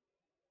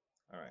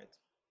 All right.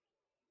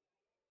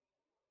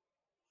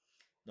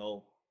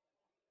 Now,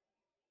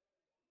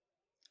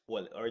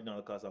 well,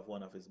 original cost of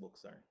one of his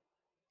books, sorry.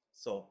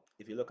 So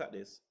if you look at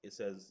this, it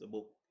says the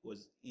book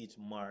was each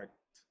marked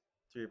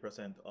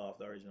 3% off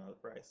the original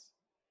price.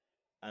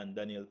 And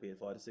Daniel paid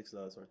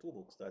 $46 for two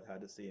books that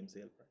had the same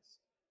sale price.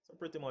 So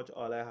pretty much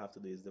all I have to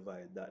do is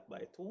divide that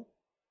by 2.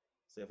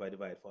 So if I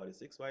divide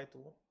 46 by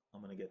 2,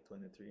 I'm going to get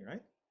 23,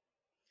 right?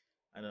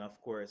 And then of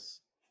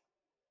course,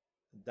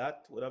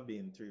 that would have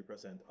been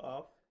 3%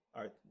 off.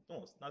 Or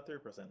no, it's not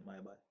 3%, my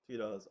bad.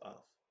 $3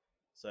 off.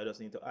 So I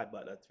just need to add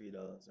back that $3,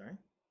 right?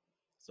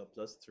 So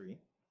plus 3,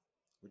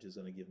 which is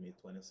going to give me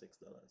 $26.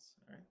 All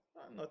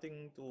right,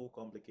 nothing too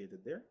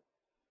complicated there.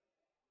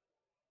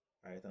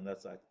 All right, and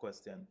that's at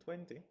question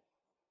 20.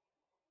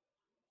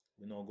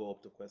 We now go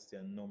up to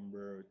question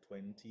number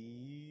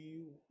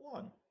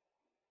 21. All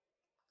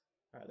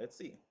right, let's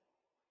see.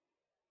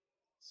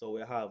 So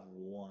we have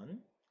 1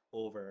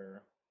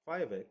 over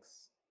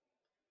 5x,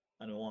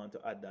 and we want to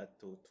add that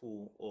to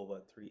 2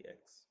 over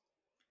 3x.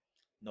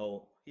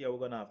 Now, here we're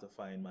going to have to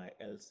find my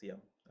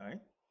LCM, all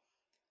right?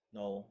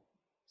 Now,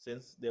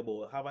 since they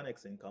both have an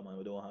x in common,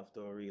 we don't have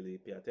to really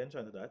pay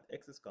attention to that.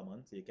 X is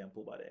common, so you can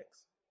put by the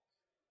x.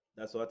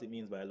 That's what it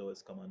means by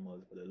lowest common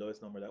multiple, the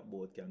lowest number that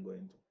both can go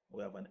into.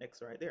 We have an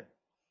x right there.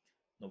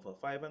 Now for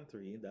 5 and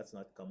 3, that's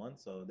not common,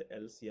 so the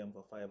LCM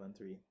for 5 and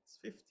 3 is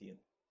 15.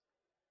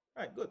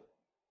 All right, good.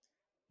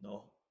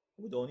 Now,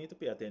 we don't need to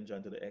pay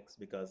attention to the x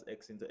because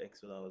x into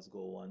x will always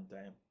go one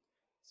time.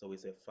 So we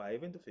say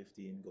 5 into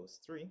 15 goes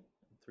 3.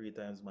 3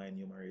 times my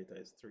numerator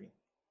is 3.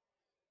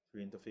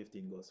 3 into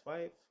 15 goes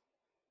 5.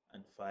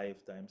 And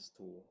 5 times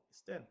 2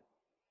 is 10.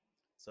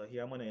 So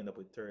here I'm going to end up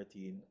with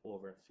 13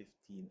 over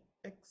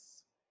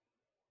 15x,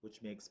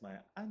 which makes my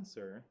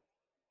answer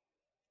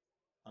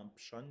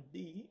option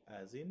D,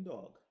 as in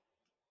dog.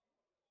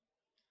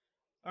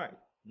 All right,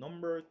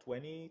 number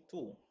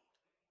 22.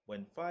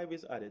 When 5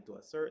 is added to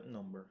a certain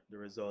number, the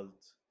result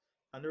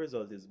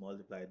is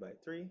multiplied by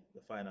 3,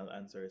 the final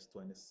answer is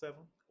 27.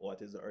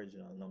 What is the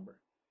original number?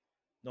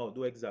 Now,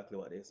 do exactly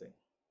what they say.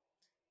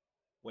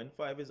 When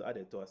 5 is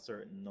added to a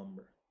certain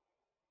number,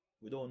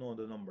 we don't know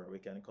the number, we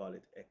can call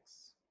it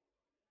x.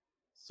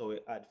 So we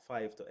add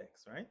 5 to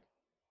x, right?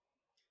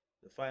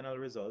 The final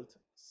result,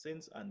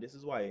 since, and this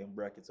is why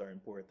brackets are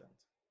important,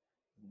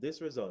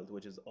 this result,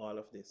 which is all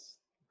of this,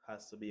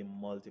 has to be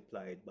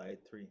multiplied by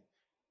 3.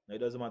 Now, it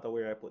doesn't matter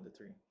where I put the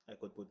 3. I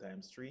could put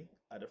times 3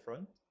 at the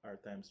front or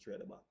times 3 at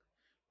the back.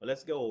 But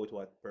let's go with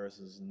what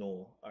persons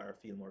know or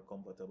feel more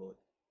comfortable with.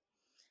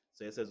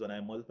 So it says when I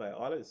multiply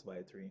all of this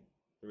by 3,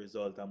 the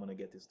result I'm going to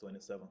get is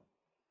 27.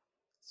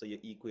 So you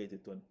equate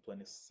it to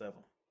 27.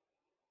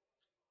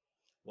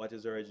 What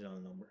is the original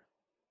number?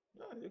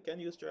 No, you can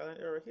use trial and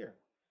error here.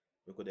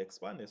 We could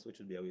expand this, which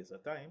would be a waste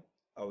of time,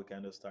 or we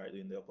can just start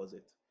doing the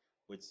opposite,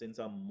 which since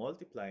I'm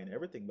multiplying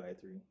everything by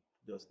 3,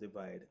 just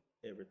divide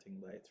everything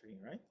by 3,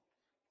 right?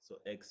 So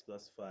x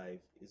plus 5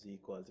 is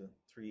equal to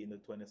 3 into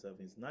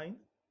 27 is 9.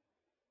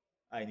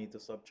 I need to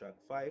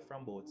subtract 5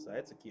 from both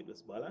sides to keep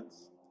this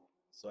balance.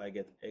 So I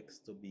get x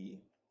to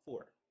be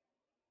 4.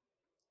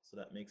 So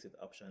that makes it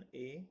option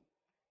A,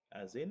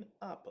 as in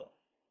apple.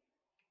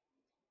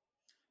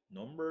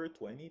 Number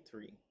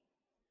 23.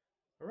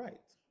 All right,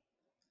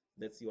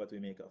 let's see what we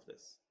make of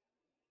this.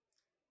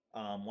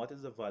 What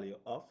is the value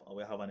of,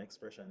 we have an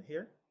expression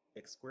here,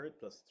 x squared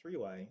plus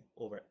 3y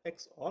over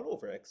x all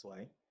over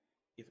xy.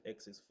 If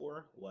x is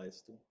 4, y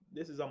is 2.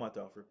 This is a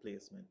matter of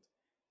replacement.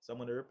 So I'm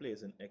going to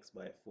replace in x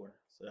by 4.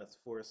 So that's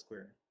 4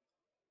 squared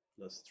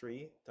plus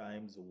 3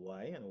 times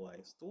y, and y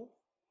is 2,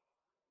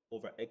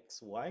 over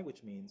xy,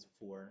 which means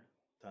 4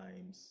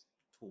 times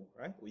 2,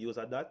 right? We use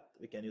a dot.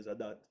 We can use a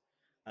dot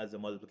as the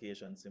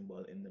multiplication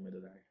symbol in the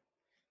middle there.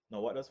 Now,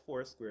 what does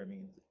 4 squared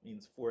mean? It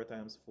means 4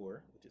 times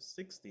 4, which is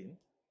 16.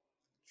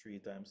 3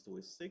 times 2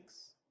 is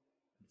 6.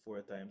 And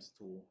 4 times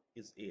 2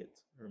 is 8.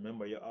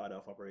 Remember your order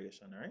of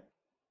operation, right?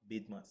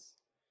 BIDMAS.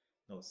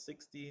 Now,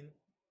 16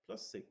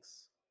 plus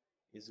 6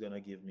 is going to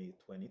give me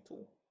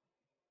 22,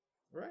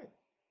 right?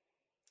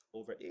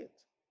 Over 8,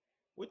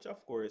 which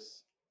of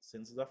course,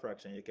 since it's a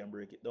fraction, you can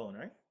break it down,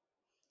 right?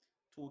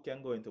 2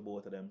 can go into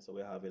both of them, so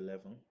we have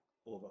 11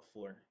 over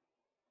 4.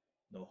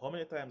 Now, how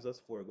many times does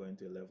 4 go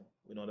into 11?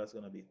 We know that's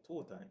going to be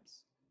 2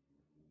 times.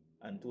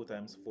 And 2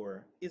 times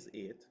 4 is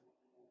 8.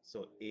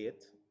 So 8,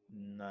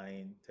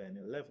 9, 10,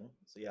 11.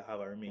 So you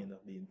have a remainder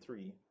being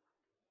 3.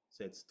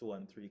 So it's 2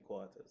 and 3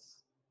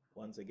 quarters.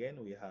 Once again,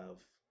 we have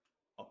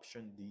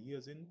option D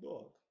as in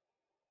dog.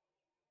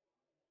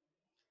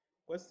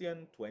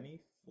 Question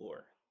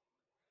 24.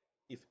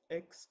 If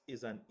x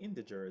is an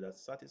integer that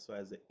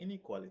satisfies the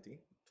inequality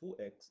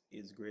 2x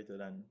is greater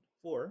than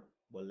 4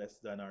 but less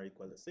than or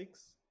equal to 6,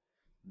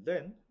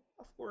 then,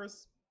 of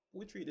course,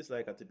 we treat this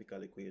like a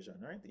typical equation,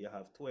 right? You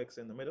have 2x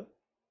in the middle,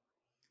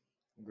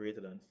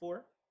 greater than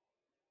 4,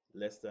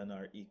 less than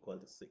or equal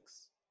to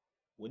 6.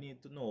 We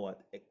need to know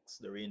what x,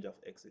 the range of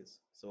x is.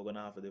 So we're going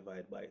to have to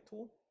divide by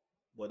 2,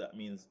 but that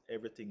means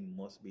everything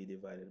must be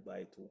divided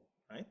by 2,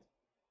 right?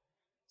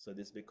 So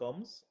this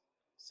becomes,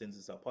 since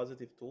it's a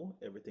positive 2,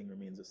 everything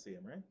remains the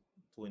same, right?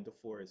 2 into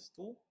 4 is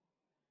 2,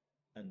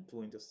 and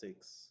 2 into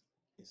 6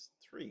 is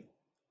 3.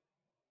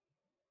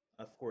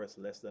 Of course,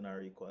 less than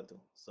or equal to.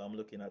 So I'm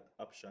looking at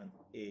option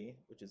A,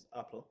 which is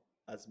apple,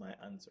 as my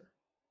answer.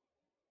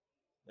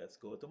 Let's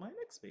go to my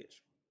next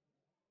page.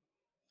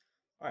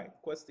 All right,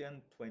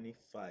 question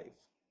 25.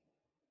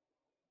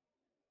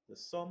 The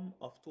sum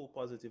of two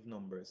positive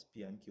numbers,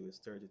 P and Q, is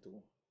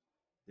 32.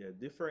 Their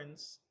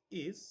difference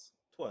is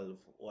 12.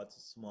 What's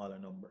a smaller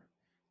number?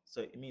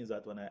 So it means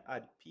that when I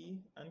add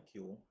P and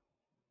Q,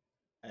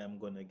 I am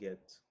going to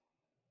get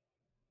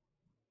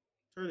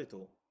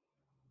 32.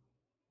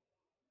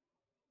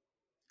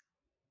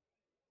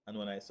 And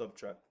when I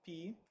subtract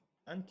P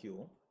and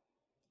Q,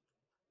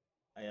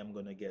 I am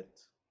going to get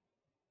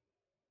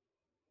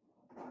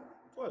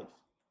 12. 12.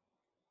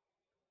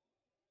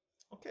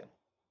 Okay,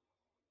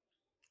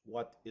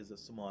 what is a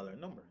smaller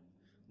number?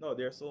 Now,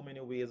 there are so many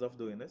ways of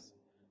doing this.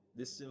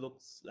 This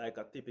looks like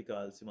a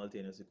typical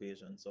simultaneous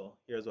equation. So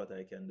here's what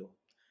I can do.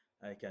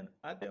 I can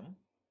add them,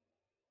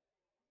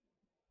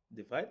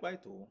 divide by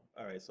 2, all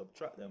right,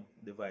 subtract them,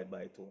 divide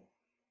by 2.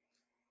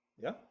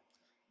 Yeah,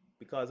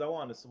 because I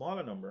want a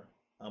smaller number,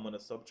 I'm going to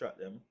subtract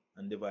them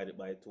and divide it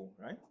by 2,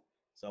 right?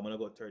 So I'm going to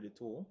go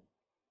 32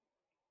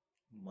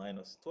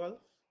 minus 12.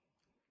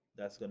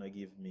 That's going to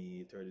give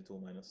me 32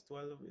 minus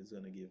 12 is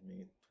going to give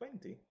me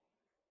 20.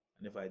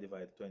 And if I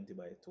divide 20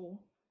 by 2,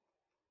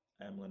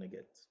 I'm going to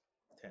get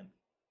 10.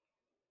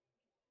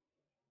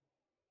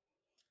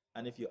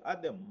 And if you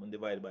add them and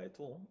divide by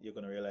 2, you're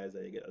going to realize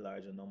that you get a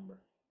larger number.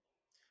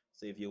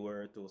 So if you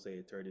were to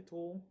say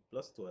 32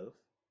 plus 12,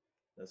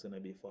 that's going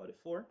to be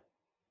 44.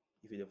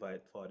 If you divide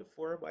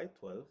 44 by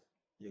 12,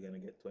 you're going to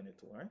get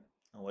 22, right?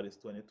 And what is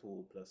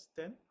 22 plus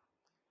 10?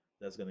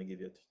 That's going to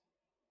give you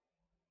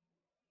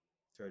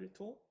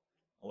 32. And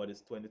what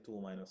is 22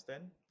 minus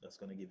 10? That's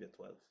going to give you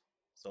 12.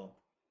 So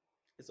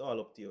it's all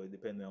up to you,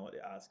 depending on what they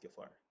ask you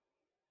for.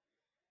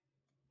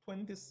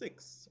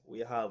 26, we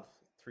have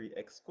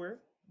 3x squared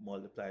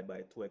multiplied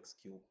by 2x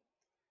cubed.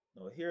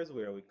 Now here's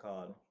where we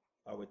call,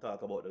 or we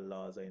talk about the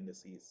laws of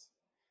indices.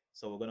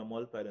 So we're going to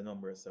multiply the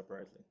numbers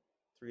separately.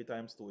 3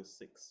 times 2 is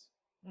 6.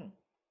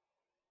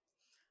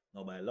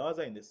 Now by laws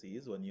of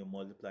indices, when you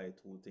multiply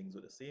two things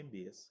with the same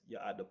base, you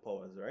add the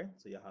powers, right?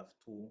 So you have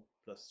 2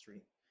 plus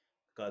 3.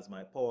 Because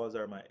my powers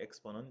or my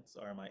exponents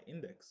or my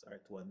index are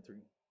 2 and 3.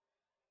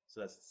 So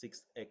that's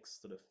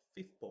 6x to the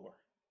 5th power,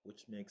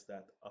 which makes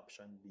that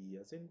option B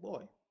as in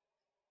boy.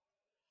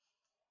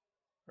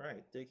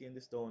 Right, taking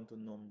this down to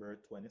number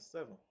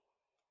 27.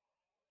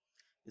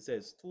 It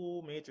says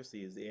two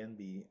matrices A and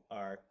B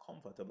are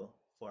compatible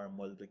for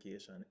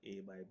multiplication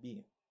A by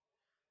B.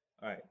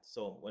 All right,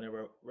 so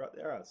whenever what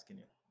they're asking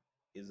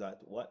you is that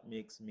what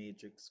makes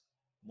matrix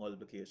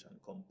multiplication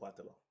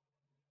compatible,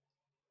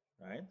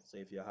 right? So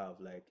if you have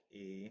like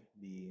A,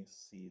 B,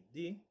 C,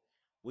 D,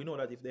 we know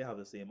that if they have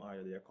the same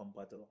order, they're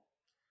compatible.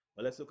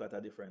 But let's look at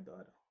a different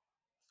order.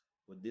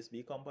 Would this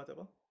be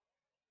compatible?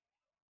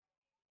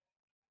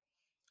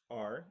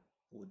 Or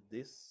would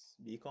this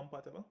be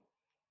compatible?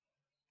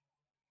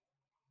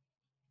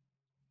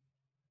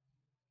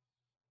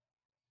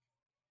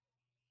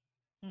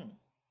 Hmm,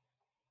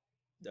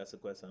 that's a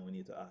question we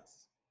need to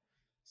ask.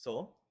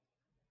 So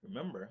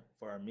remember,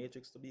 for our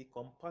matrix to be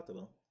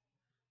compatible,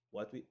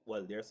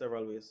 well, there are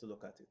several ways to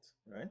look at it,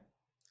 right?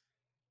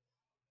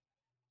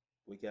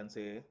 We can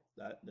say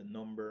that the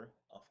number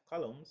of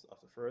columns of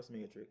the first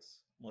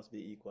matrix must be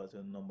equal to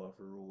the number of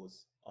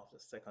rows of the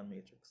second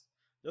matrix.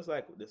 Just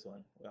like with this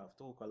one, we have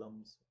two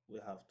columns, we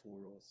have two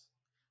rows.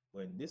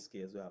 But in this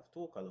case, we have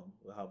two columns,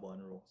 we have one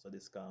row, so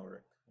this can't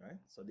work, right?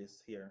 So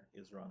this here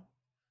is wrong.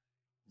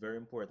 Very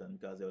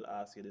important because they will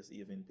ask you this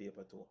even in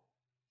paper too.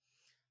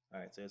 All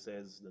right, so it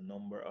says the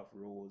number of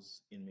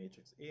rows in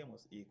matrix A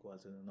must equal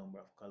to the number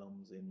of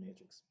columns in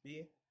matrix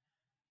B.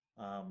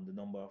 The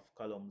number of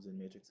columns in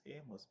matrix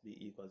A must be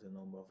equal to the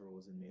number of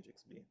rows in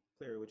matrix B.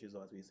 Clear, which is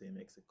what we say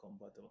makes it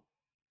compatible.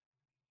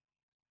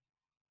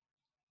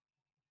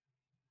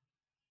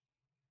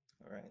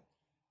 All right,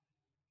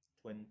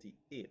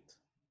 28.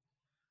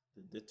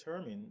 The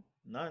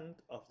determinant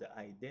of the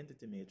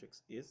identity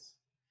matrix is,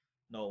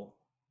 now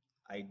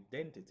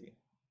identity,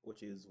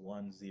 which is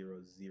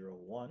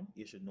 1001.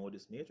 You should know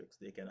this matrix.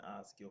 They can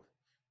ask you,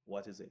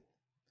 what is it?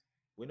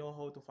 We know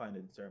how to find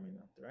the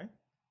determinant, right?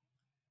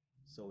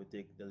 So we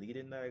take the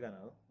leading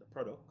diagonal, the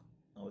product,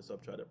 and we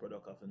subtract the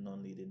product of the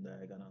non-leading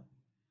diagonal.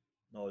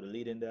 Now the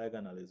leading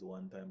diagonal is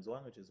 1 times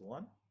 1, which is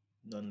 1.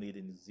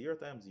 Non-leading is 0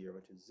 times 0,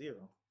 which is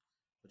 0,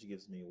 which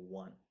gives me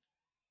 1.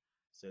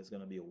 So it's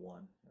going to be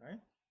 1, right?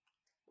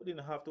 We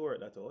didn't have to work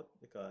that out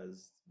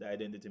because the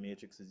identity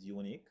matrix is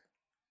unique.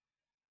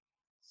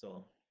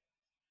 So,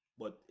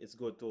 but it's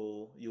good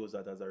to use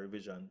that as a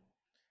revision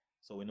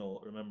so we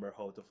know, remember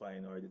how to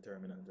find our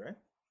determinant, right?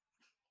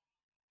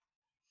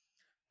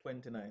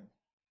 29.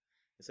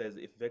 It says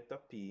if vector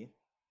P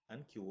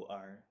and Q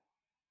are,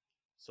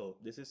 so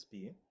this is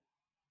P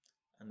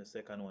and the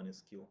second one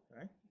is Q,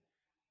 right?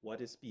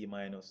 What is P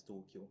minus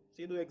 2Q? So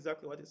you do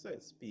exactly what it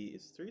says. P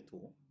is 3, 2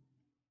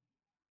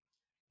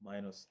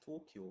 minus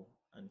 2Q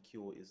and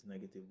Q is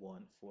negative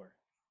 1, 4.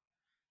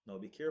 Now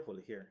be careful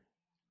here.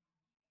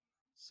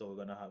 So we're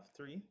going to have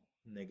 3,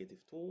 negative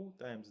 2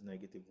 times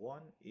negative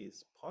 1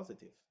 is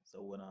positive.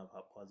 So we're going to have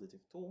a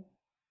positive 2.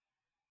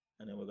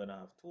 And then we're going to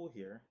have 2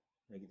 here.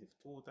 Negative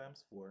 2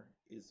 times 4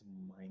 is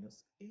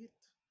minus 8.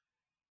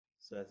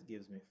 So that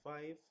gives me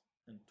 5.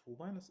 And 2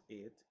 minus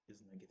 8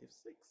 is negative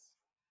 6.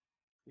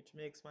 Which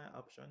makes my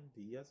option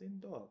D as in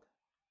dog.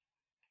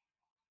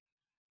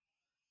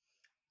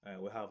 All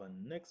right, we have a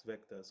next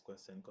vectors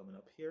question coming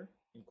up here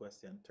in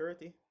question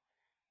 30.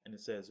 And it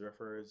says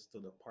refers to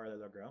the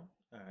parallelogram.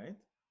 All right.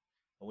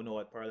 And we know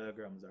what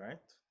parallelograms are, right?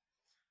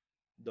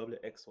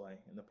 WXY.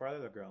 In the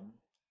parallelogram,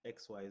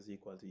 XY is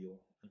equal to U.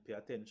 And pay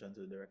attention to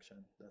the direction.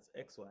 That's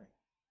XY.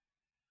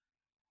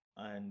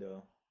 and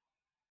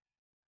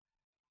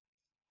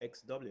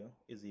xw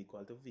is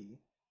equal to v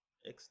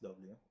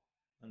xw,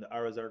 and the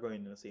arrows are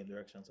going in the same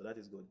direction, so that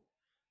is good.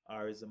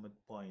 R is the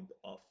midpoint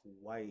of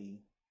yz,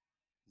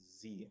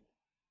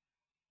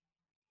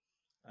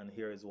 and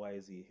here is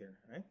yz here,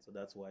 right? So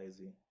that's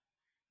yz.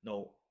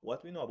 Now,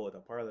 what we know about a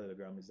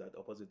parallelogram is that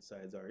opposite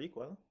sides are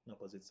equal and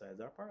opposite sides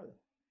are parallel.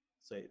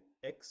 So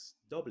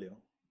xw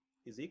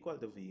is equal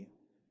to v,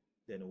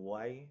 then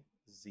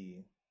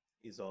yz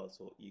is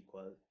also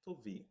equal to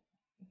v,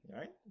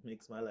 right?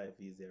 Makes my life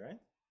easier, right?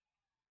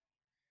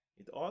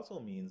 It also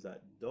means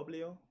that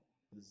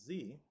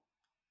wz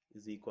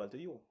is equal to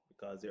u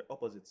because they're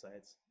opposite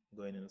sides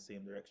going in the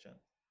same direction.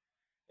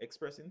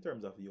 Expressed in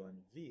terms of u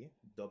and v,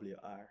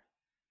 wr.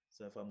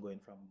 So if I'm going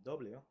from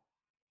w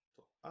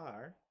to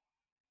r,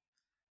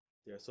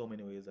 there are so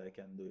many ways I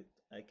can do it.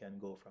 I can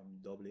go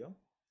from w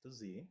to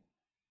z.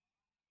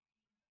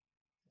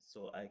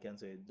 So I can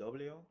say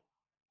w,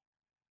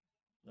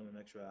 let me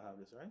make sure I have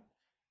this right.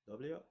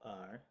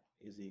 wr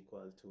is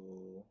equal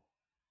to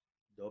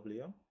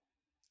w. I'm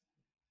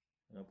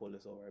going to pull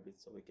this over a bit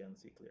so we can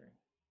see clearly.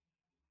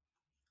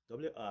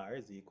 wr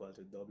is equal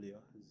to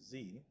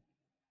wz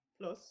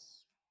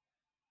plus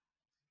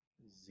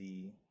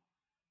zr.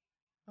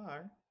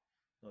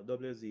 Now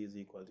wz is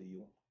equal to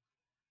u.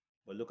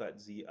 But look at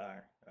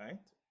zr, right?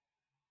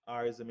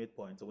 R is the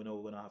midpoint, so we know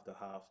we're going to have to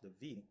half the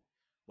v.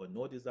 But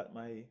notice that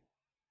my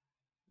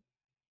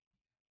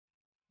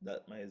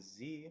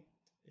z,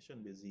 it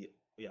shouldn't be z,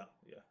 yeah,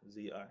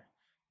 zr.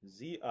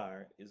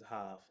 Zr is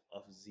half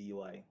of zy,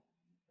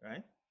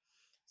 right?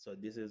 So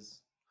this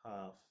is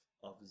half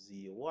of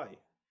zy.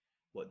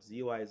 But zy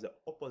is the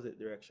opposite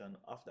direction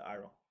of the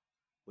arrow,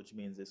 which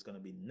means it's going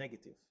to be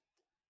negative.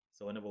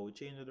 So whenever we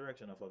change the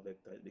direction of a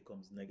vector, it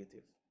becomes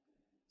negative.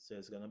 So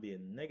it's going to be a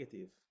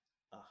negative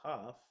a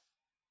half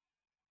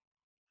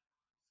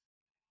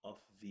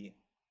of v.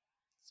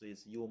 So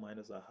it's u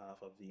minus a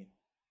half of v,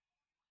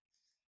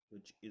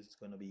 which is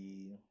going to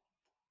be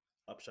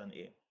option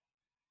A.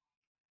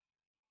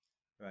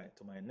 Right,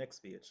 to my next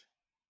page.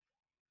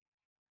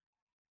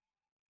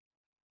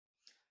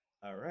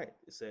 All right,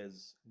 it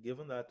says,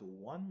 given that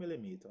 1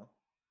 millimeter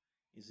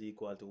is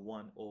equal to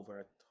 1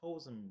 over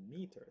 1,000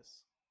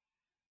 meters,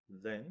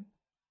 then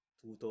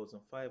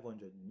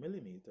 2,500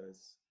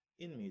 millimeters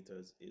in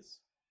meters is.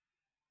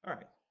 All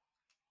right,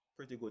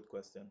 pretty good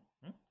question.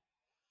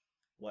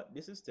 What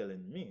this is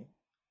telling me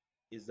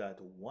is that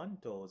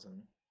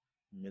 1,000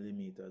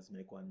 millimeters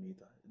make 1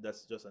 meter.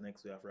 That's just an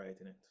X way of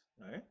writing it,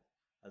 all right,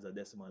 as a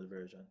decimal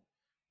version,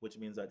 which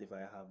means that if I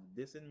have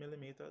this in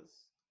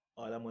millimeters,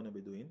 all I'm going to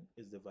be doing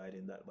is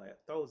dividing that by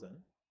 1,000.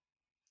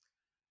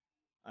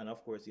 And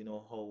of course, you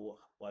know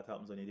what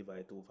happens when you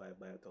divide 25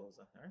 by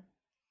 1,000, right?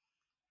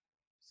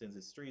 Since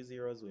it's three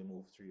zeros, we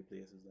move three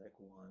places, like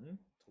 1,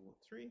 2,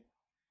 3,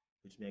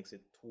 which makes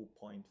it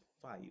 2.5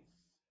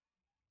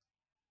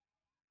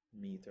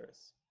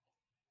 meters.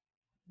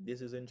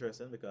 This is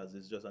interesting because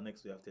it's just an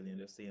next way of telling you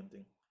the same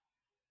thing.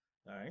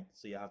 All right,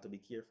 so you have to be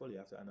careful, you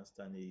have to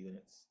understand the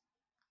units.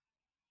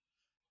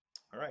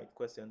 All right,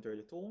 question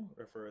 32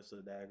 refers to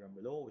the diagram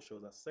below, which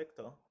shows a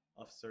sector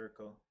of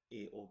circle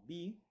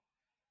AOB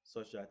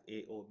such that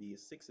AOB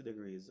is 60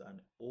 degrees and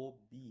OB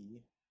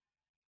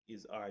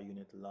is our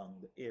unit along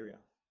the area.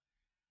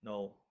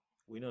 Now,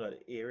 we know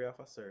that the area of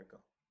a circle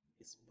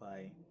is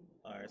pi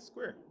r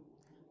squared.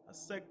 A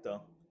sector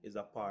is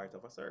a part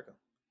of a circle.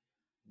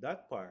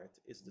 That part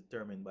is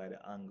determined by the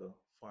angle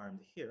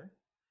formed here,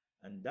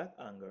 and that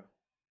angle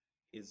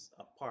is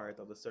a part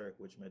of the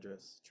circle which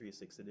measures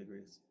 360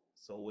 degrees.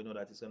 So we know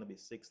that it's going to be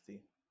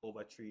 60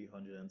 over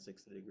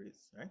 360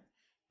 degrees, right?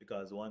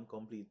 Because one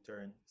complete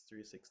turn is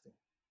 360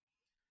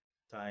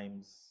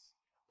 times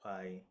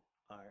pi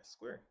r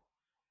squared.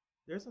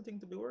 There's nothing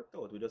to be worked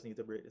out. We just need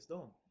to break this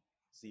down.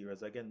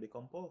 Zeros again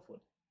become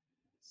powerful.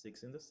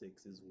 6 into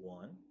 6 is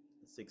 1.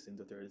 6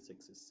 into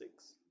 36 is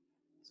 6.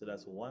 So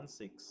that's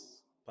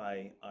 1/6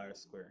 pi r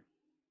squared.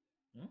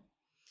 Hmm?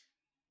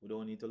 We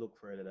don't need to look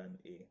further than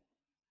A.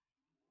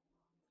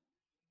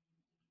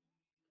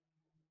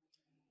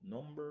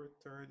 Number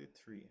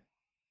 33.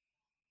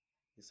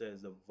 It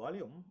says the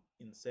volume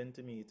in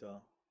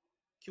centimeter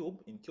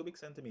cube, in cubic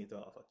centimeter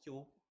of a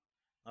cube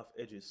of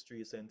edges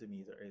 3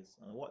 centimeter is.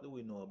 And what do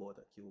we know about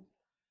a cube?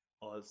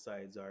 All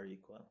sides are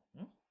equal.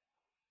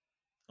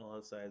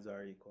 All sides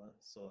are equal.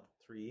 So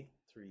 3,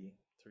 3,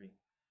 3.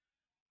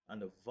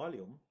 And the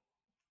volume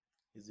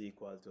is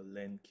equal to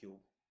length cube.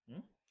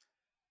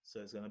 So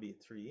it's going to be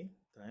 3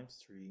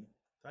 times 3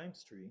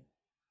 times 3.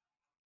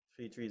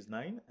 3 3 is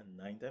 9, and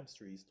 9 times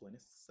 3 is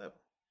 27.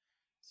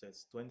 So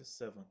it's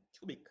 27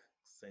 cubic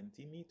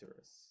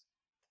centimeters.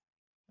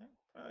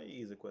 Very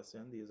easy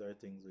question. These are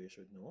things we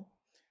should know.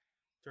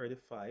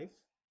 35.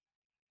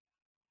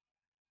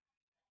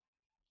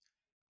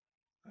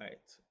 All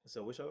right.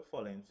 So which of the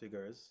following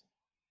figures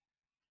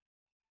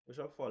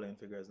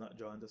not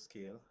drawn to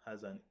scale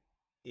has an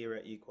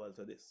area equal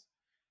to this?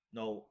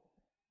 Now,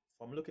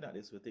 from looking at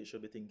this, we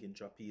should be thinking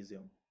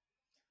trapezium.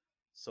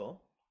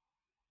 So,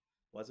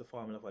 what's the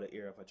formula for the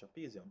area of a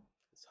trapezium?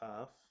 It's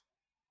half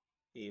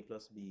a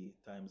plus b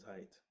times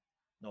height.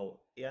 Now,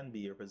 a and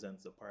b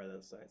represents the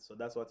parallel sides, so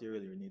that's what you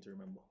really need to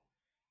remember.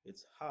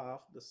 It's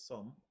half the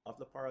sum of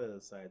the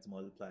parallel sides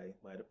multiplied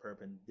by the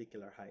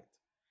perpendicular height.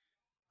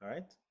 All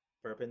right?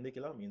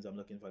 Perpendicular means I'm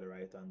looking for the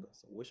right angle.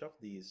 So which of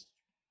these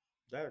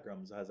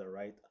diagrams has a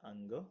right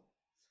angle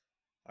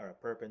or a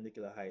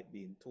perpendicular height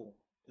being 2?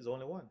 Is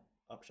only one.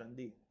 Option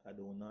D. I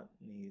do not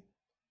need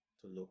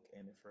to look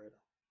any further.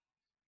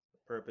 The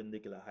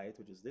perpendicular height,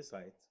 which is this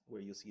height,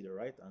 where you see the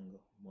right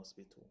angle, must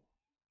be 2.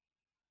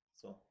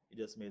 So it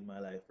just made my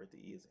life pretty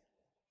easy.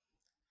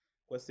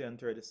 Question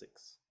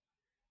 36.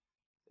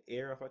 The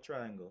area of a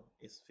triangle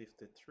is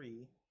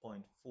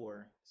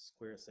 53.4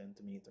 square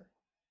centimeter.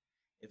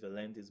 If the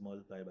length is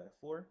multiplied by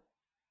 4,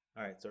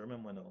 all right, so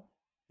remember now,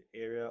 the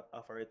area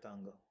of a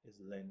rectangle is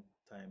length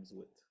times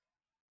width.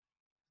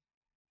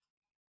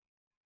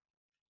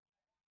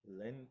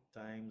 Length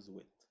times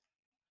width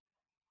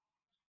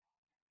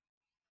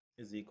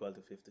is equal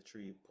to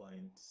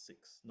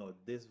 53.6. Now,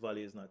 this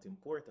value is not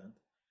important.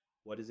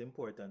 What is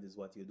important is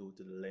what you do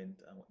to the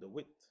length and the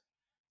width.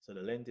 So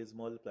the length is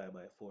multiplied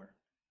by 4.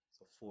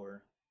 So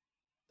 4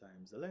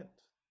 times the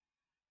length.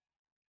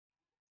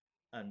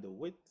 And the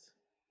width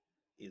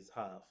is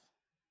half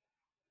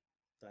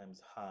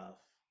times half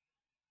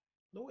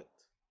the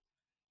width.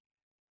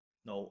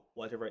 Now,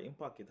 whatever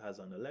impact it has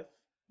on the left,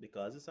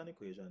 because it's an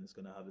equation, it's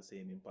going to have the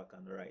same impact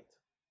on the right.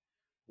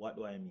 What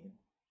do I mean?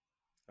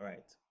 All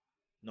right.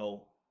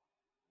 Now,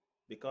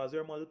 because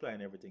we're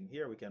multiplying everything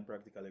here, we can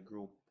practically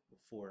group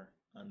 4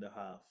 and a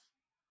half,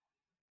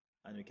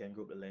 and we can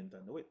group the length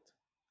and the width.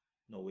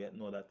 Now, we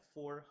know that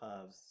 4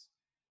 halves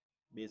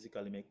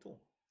basically make 2.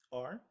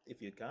 Or,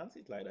 if you can't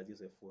see it like that, you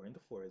say 4 into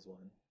 4 is 1.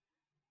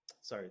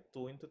 Sorry,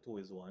 2 into 2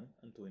 is 1,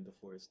 and 2 into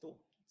 4 is 2.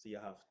 So you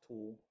have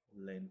 2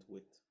 length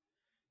width.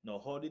 Now,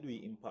 how did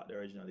we impact the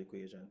original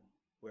equation?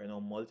 We're now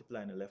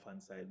multiplying the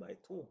left-hand side by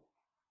 2,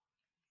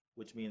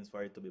 which means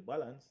for it to be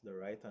balanced, the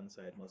right-hand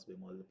side must be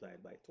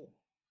multiplied by 2.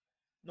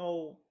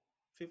 Now,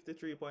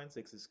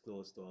 53.6 is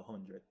close to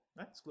 100.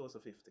 That's close to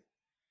 50.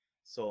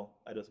 So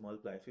I just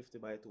multiply 50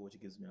 by 2, which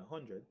gives me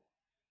 100.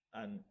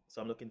 And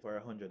so I'm looking for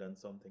 100 and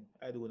something.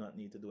 I do not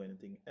need to do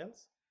anything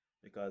else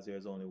because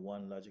there's only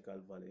one logical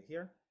value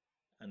here,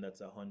 and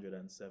that's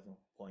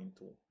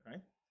 107.2,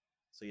 right?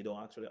 So you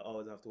don't actually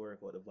always have to worry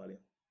about the value.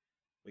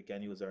 We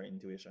can use our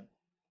intuition.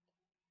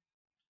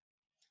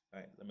 All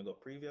right, let me go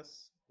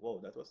previous. Whoa,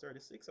 that was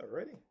 36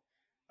 already.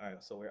 All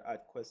right, so we're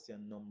at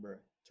question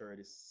number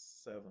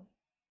 37.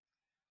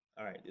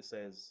 All right, it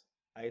says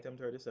item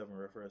 37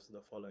 refers to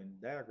the following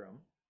diagram,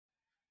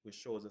 which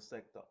shows a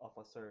sector of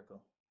a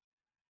circle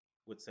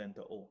with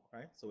center O,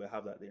 right? So we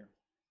have that there.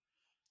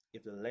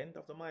 If the length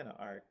of the minor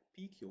arc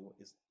PQ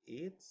is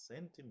 8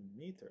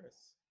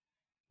 centimeters,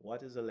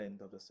 what is the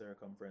length of the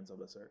circumference of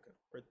the circle?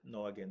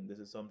 Now again, this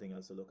is something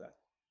else to look at.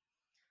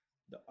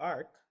 The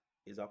arc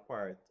is a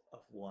part of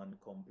one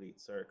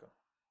complete circle.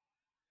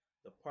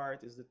 The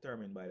part is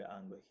determined by the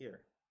angle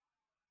here,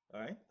 all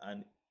right?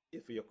 And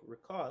if you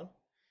recall,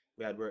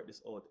 we had worked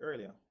this out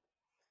earlier,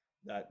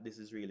 that this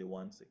is really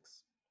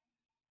 1/6.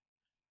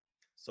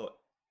 So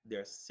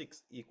there are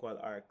 6 equal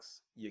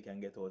arcs you can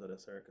get out of the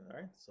circle,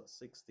 right? So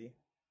 60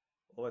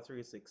 over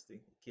 360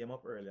 came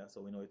up earlier,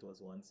 so we know it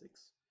was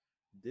 1/6.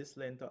 This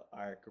length of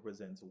arc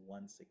represents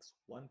 1/6,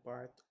 one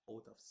part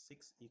out of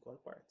 6 equal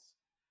parts.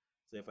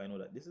 So if I know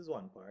that this is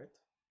one part,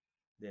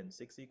 then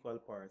 6 equal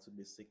parts would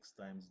be 6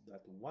 times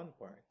that one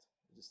part,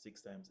 which is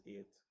 6 times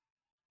 8,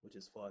 which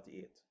is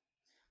 48.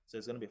 So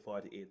it's going to be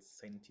 48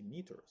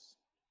 centimeters.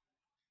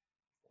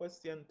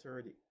 Question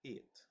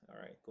 38. All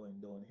right, going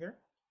down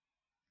here.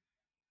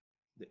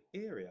 The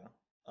area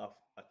of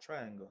a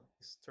triangle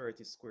is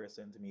 30 square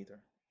centimeter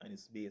and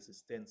its base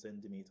is 10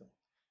 centimeter.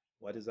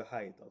 What is the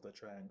height of the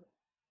triangle?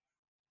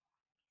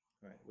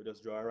 All right, we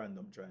just draw a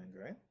random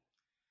triangle, right?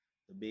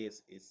 The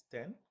base is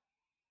 10.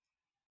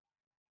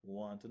 We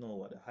want to know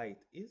what the height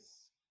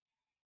is.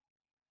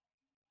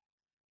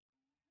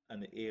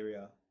 And the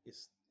area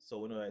is, so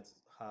we know that it's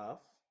half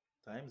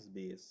times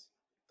base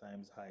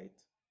times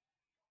height,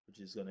 which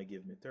is going to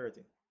give me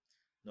 30.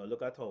 Now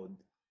look at how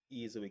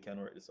easy we can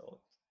work this out.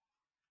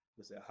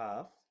 We say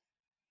half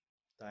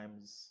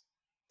times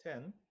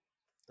 10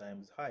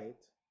 times height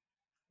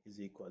is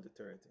equal to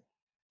 30.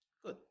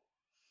 Good.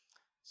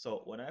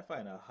 So when I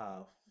find a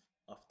half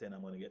of 10,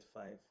 I'm going to get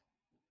 5.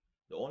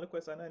 The only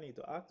question I need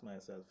to ask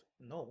myself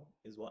now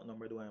is what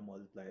number do I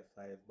multiply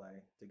 5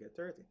 by to get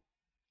 30?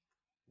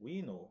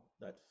 We know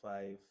that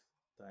 5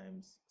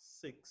 times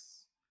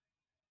 6.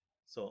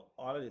 So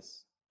all of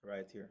this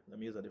right here, let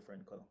me use a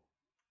different color.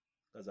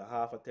 Because a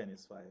half of 10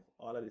 is 5.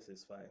 All of this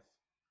is 5.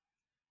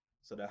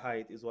 So the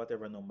height is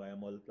whatever number I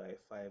multiply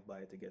 5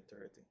 by to get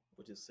 30,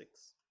 which is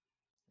 6.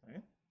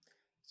 Right?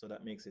 So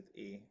that makes it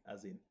A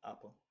as in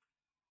apple.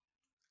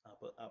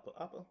 Apple, apple,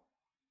 apple.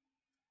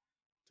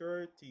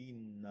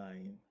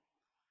 39.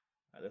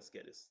 Right, let's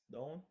get this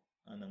down.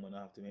 And I'm going to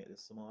have to make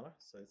this smaller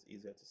so it's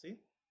easier to see.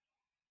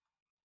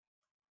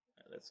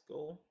 Right, let's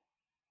go.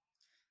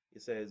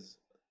 It says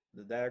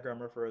the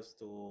diagram refers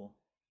to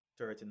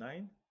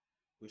 39,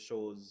 which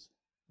shows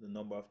the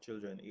number of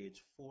children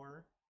age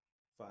 4,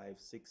 5,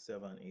 6,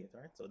 7, 8.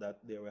 Right? So that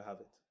there we have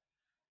it.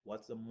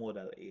 What's the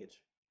modal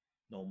age?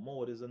 Now,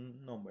 mode is a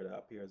number that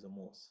appears the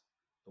most,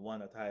 the one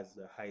that has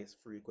the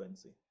highest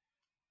frequency,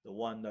 the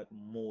one that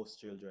most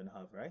children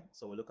have, right?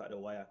 So we look at the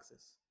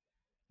y-axis.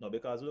 Now,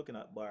 because we're looking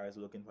at bars,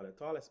 we're looking for the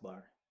tallest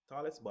bar.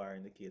 Tallest bar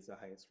indicates the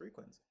highest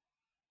frequency.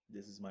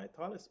 This is my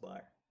tallest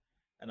bar.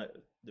 And at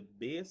the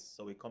base,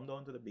 so we come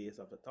down to the base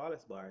of the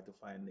tallest bar to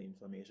find the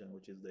information,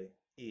 which is the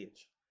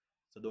age.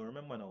 So don't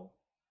remember now,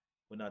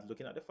 we're not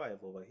looking at the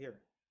 5 over here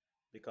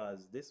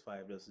because this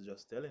 5 is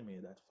just telling me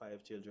that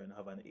 5 children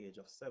have an age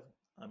of 7.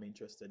 I'm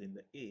interested in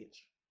the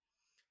age.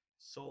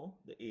 So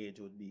the age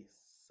would be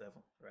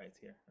 7 right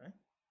here, right?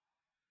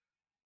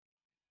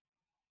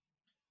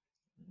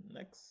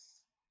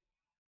 Next,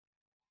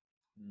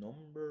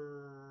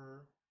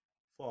 number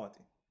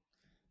 40.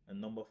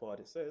 And number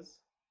 40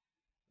 says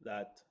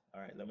that,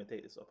 all right, let me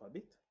take this up a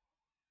bit.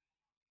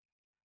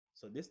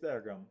 So this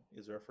diagram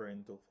is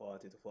referring to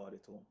 40 to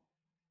 42.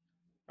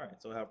 All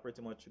right, so we have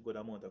pretty much a good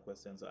amount of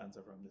questions to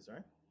answer from this,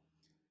 right?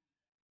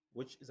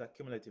 Which is a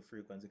cumulative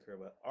frequency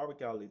curve, or we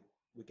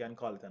can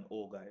call it an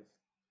ogive.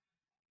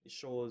 It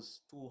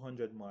shows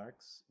 200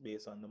 marks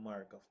based on the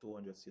mark of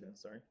 200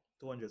 students, sorry,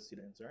 200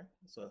 students, right?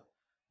 So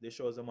this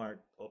shows the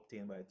mark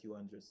obtained by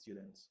 200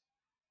 students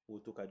who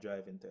took a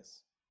driving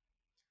test.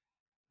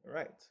 All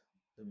right,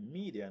 the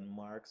median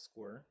mark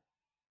score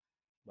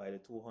by the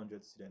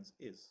 200 students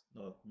is,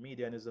 no,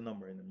 median is the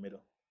number in the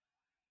middle,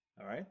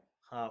 all right,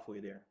 halfway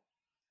there.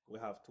 We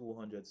have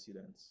 200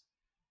 students.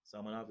 So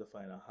I'm gonna have to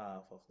find a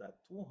half of that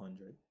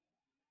 200,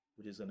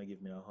 which is gonna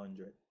give me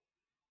 100.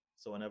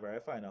 So whenever I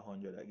find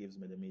 100, that gives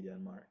me the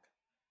median mark.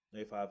 Now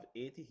if I have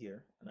 80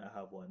 here and I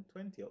have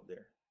 120 up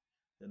there,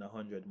 then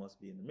 100 must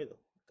be in the middle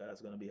because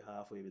that's gonna be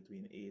halfway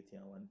between 80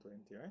 and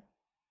 120, right?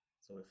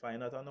 So we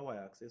find that on the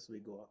y-axis, we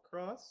go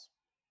across.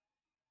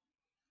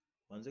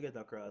 Once we get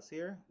across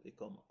here, we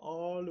come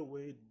all the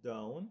way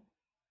down.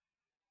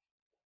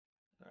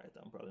 All right,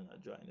 I'm probably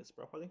not drawing this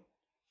properly.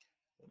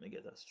 Let me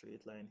get a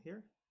straight line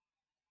here.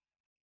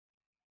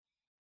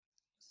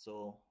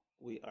 So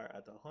we are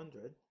at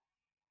 100,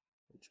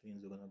 which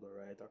means we're going to go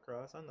right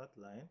across on that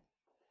line.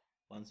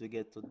 Once we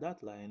get to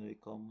that line, we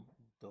come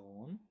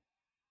down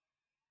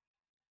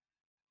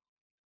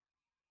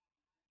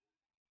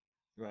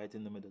right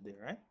in the middle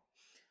there, right?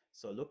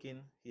 So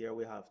looking here,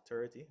 we have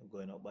 30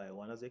 going up by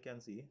 1, as you can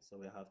see. So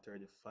we have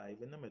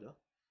 35 in the middle,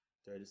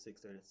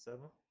 36,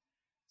 37.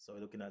 So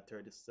we're looking at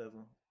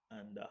 37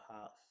 and a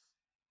half.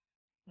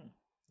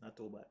 Not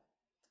too bad.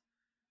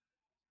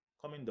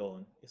 Coming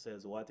down, it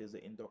says what is the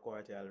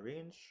interquartile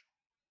range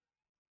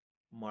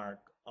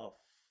mark of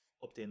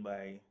obtained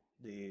by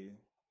the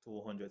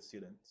 200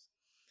 students.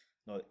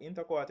 Now, the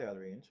interquartile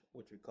range,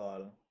 which we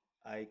call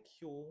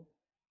IQR,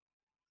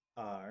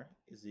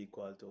 is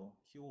equal to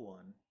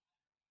Q1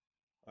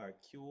 or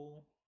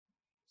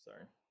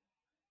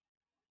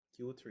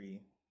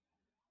Q3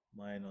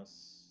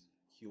 minus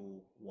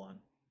Q1.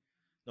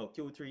 Now,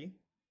 Q3,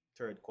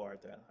 third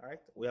quartile, all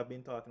right? We have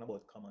been talking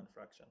about common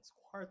fractions.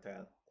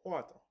 Quartile,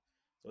 quarter.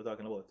 So we're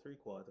talking about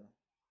 3/4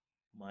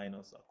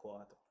 minus a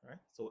quarter, right?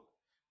 So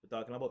we're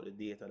talking about the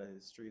data that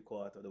is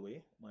 3/4 the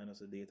way minus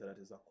the data that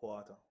is a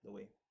quarter the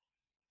way.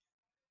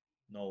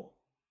 Now,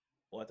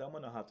 what I'm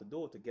gonna have to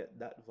do to get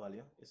that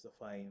value is to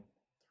find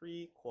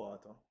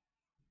 3/4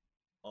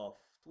 of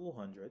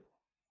 200,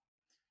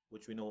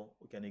 which we know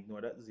we can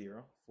ignore that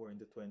 0. 4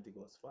 into 20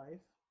 goes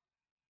 5.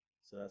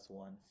 So that's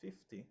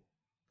 150.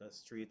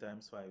 That's 3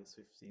 times 5 is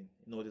 15.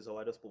 Notice how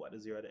I just put the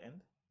 0 at the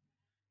end?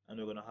 And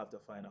we're gonna have to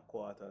find a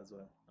quarter as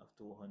well of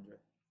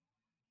 200,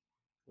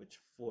 which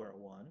 4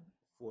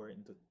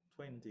 into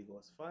 20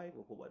 goes 5.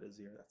 We'll put the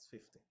 0, that's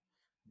 50.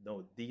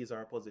 Now, these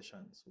are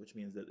positions, which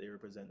means that they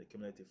represent the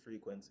cumulative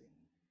frequency.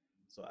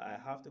 So I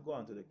have to go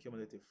onto the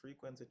cumulative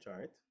frequency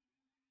chart.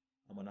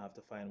 I'm going to have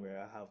to find where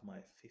I have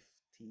my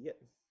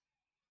 50th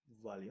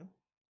value.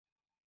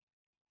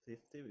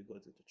 50, we go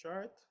to the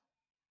chart.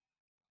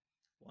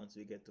 Once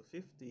we get to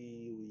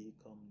 50, we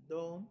come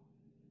down.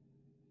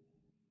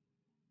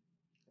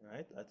 All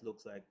right, that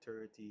looks like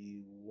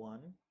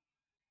 31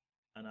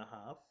 and a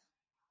half.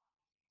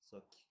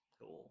 So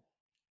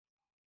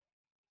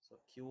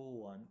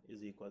Q1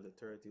 is equal to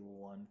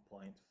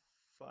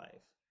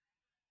 31.5.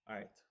 All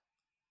right,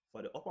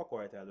 for the upper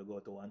quartile, we go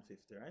to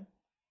 150, right?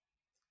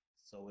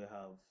 So we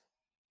have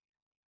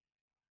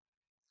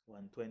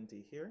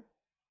 120 here.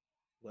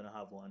 We're gonna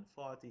have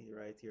 140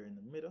 right here in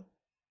the middle.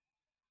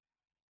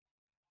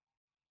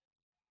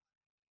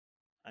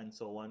 And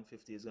so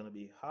 150 is gonna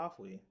be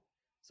halfway.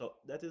 So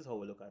that is how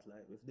we look at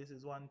life. If this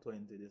is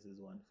 120, this is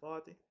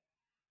 140.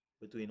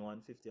 Between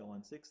 150 and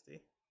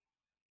 160,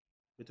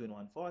 between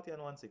 140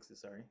 and 160,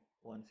 sorry,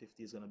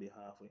 150 is gonna be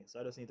halfway.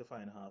 So I just need to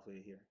find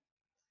halfway here.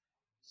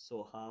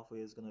 So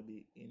halfway is gonna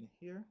be in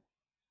here.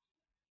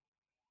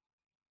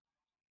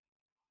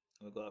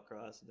 We go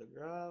across the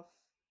graph.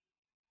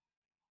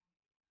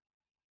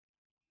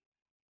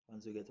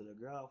 Once we get to the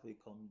graph, we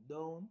come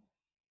down.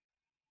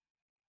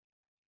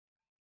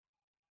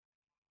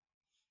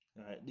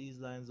 All right, these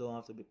lines don't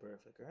have to be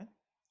perfect, right?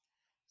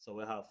 So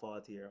we have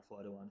 40 here,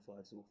 41,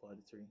 42,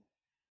 43.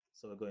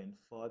 So we're going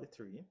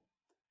 43, which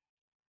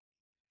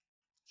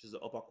is the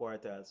upper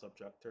quartile,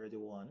 subtract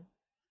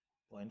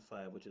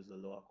 31.5, which is the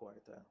lower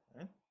quartile,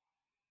 right?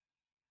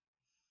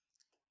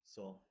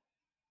 So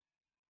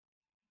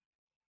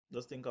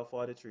just think of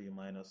 43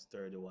 minus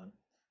 31.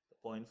 The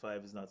zero point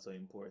 0.5 is not so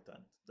important.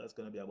 That's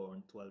going to be about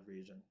in 12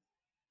 region.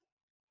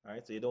 All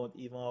right, so you don't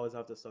even always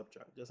have to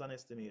subtract. Just an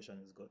estimation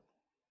is good.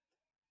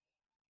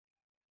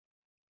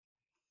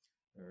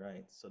 All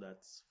right, so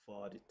that's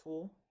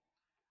 42.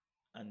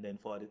 And then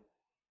 40,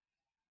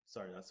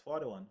 sorry, that's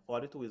 41.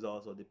 42 is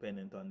also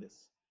dependent on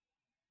this.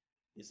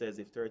 It says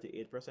if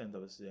 38%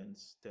 of the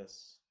students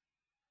test,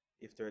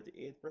 if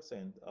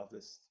 38% of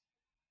the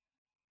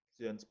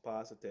students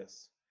pass a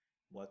test,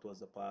 what was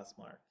the pass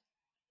mark?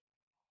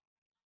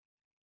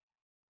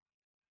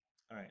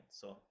 All right,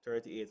 so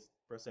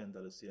 38%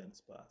 of the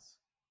students pass.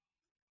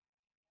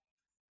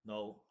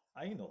 Now,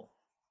 I know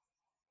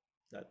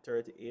that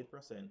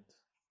 38%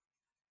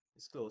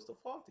 is close to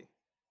 40.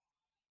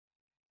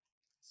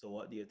 So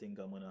what do you think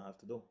I'm gonna have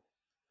to do?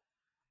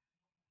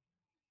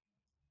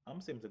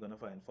 I'm simply gonna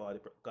find 40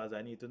 because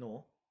I need to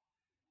know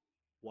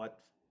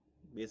what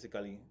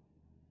basically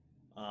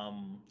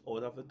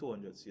out of the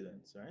 200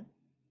 students, right?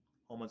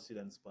 How much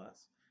students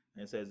pass?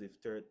 And it says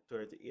if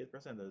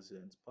 38% of the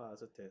students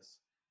pass a test,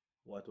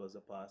 what was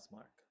the pass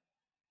mark?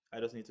 I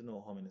just need to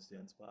know how many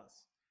students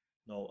pass.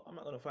 Now, I'm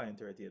not going to find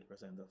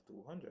 38% of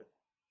 200.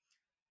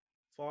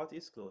 40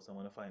 is close. I'm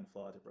going to find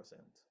 40%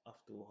 of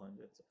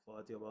 200. So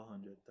 40 over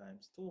 100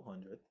 times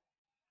 200.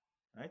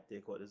 Right?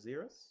 Take out the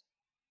zeros.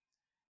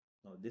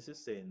 Now, this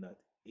is saying that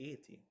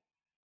 80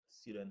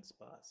 students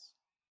pass,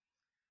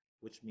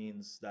 which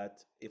means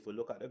that if we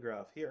look at the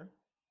graph here,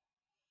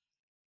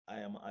 I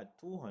am at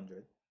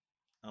 200.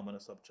 I'm going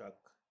to subtract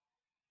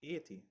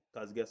 80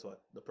 because guess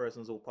what? The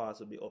persons who pass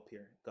will be up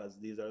here because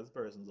these are the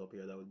persons up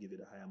here that will give you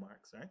the higher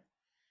marks, right?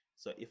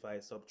 So if I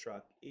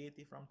subtract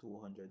 80 from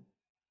 200,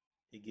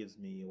 it gives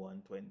me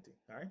 120,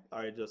 all right? Or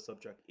I just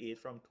subtract 8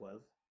 from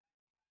 12.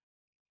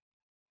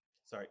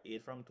 Sorry,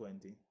 8 from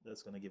 20.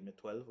 That's going to give me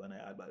 12 when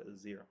I add back the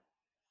 0.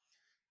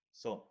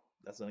 So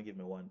that's going to give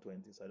me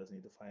 120. So I just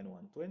need to find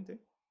 120.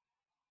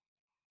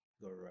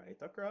 Go right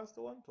across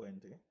to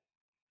 120.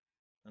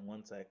 And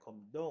once I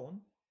come down,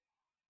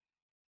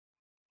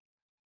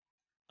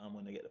 I'm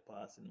going to get the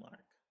passing mark.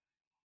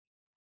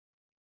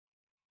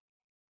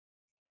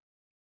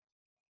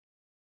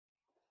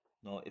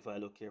 Now, if I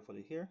look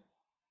carefully here,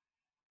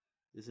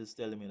 this is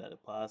telling me that the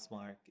pass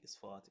mark is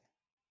 40.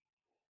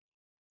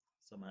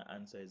 So my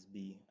answer is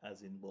B,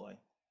 as in boy.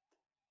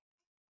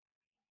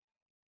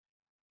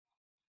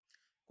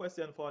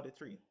 Question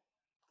 43.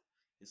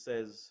 It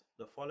says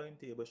the following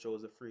table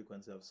shows the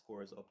frequency of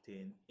scores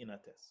obtained in a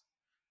test.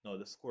 Now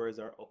the scores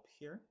are up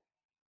here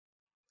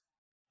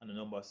and the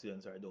number of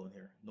students are down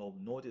here. Now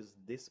notice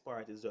this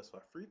part is just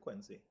for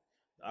frequency.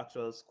 The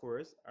actual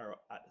scores are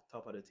at the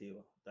top of the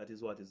table. That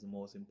is what is the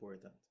most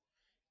important.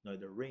 Now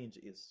the range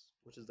is,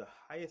 which is the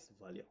highest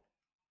value,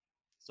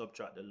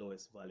 subtract the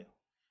lowest value.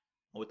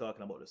 And we're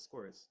talking about the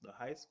scores. The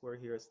highest score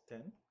here is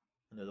 10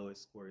 and the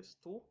lowest score is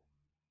 2.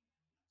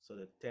 So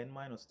the 10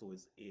 minus 2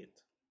 is 8.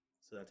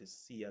 So that is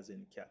C as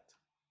in cat.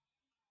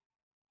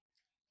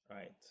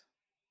 Right.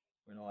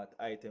 We're now at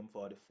item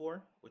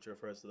 44, which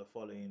refers to the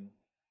following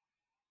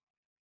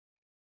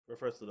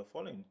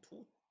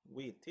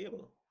two-way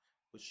table,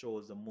 which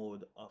shows the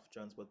mode of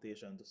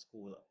transportation to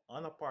school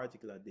on a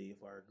particular day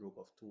for a group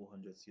of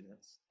 200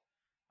 students.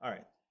 All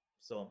right,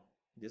 so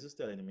this is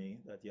telling me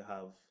that you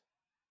have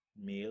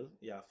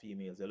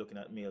females. They're looking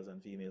at males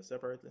and females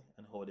separately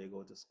and how they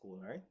go to school,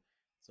 right?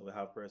 So we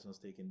have persons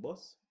taking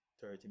bus,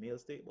 30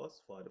 males take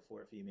bus,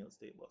 44 females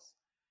take bus.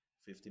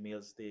 50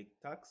 males take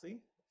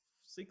taxi,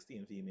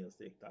 16 females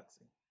take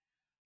taxi.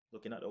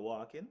 Looking at the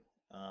walking,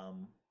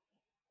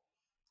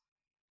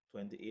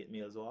 28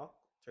 males walk,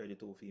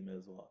 32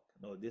 females walk.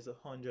 Now this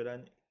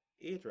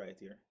 108 right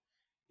here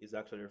is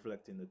actually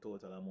reflecting the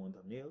total amount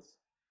of males.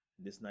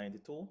 This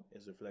 92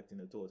 is reflecting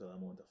the total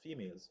amount of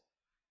females.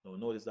 Now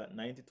notice that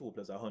 92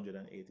 plus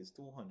 108 is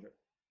 200.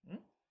 Hmm?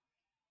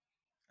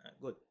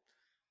 Good.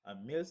 A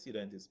male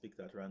student is picked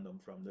at random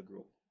from the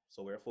group.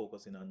 So we're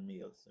focusing on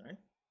males, right?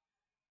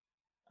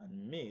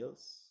 And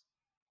males,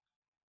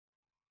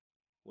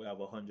 we have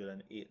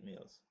 108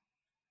 males.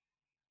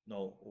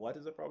 Now, what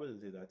is the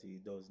probability that he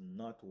does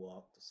not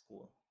walk to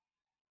school?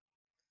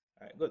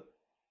 All right, good.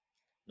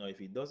 Now, if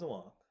he doesn't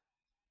walk,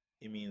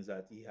 it means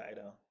that he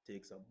either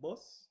takes a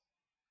bus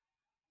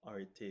or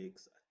he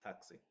takes a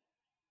taxi.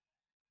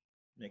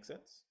 Make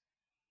sense?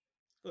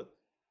 Good.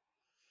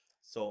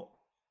 So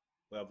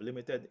we have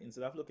limited,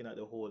 instead of looking at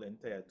the whole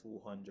entire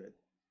 200,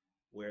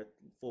 we're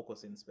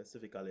focusing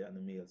specifically on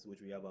the males,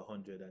 which we have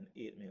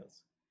 108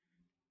 males.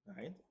 All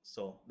right,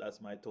 so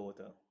that's my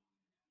total.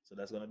 So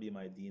that's going to be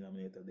my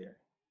denominator there.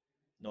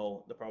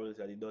 Now, the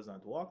probability that he does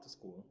not walk to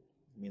school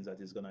means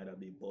that it's going to either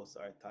be bus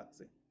or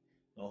taxi.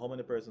 Now, how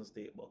many persons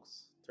take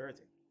bus?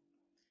 30.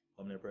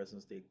 How many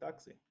persons take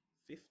taxi?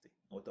 50.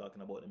 We're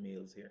talking about the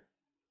males here.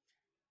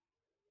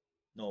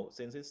 Now,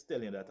 since it's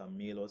telling you that a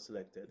male was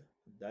selected,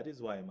 that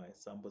is why my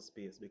sample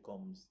space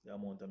becomes the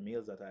amount of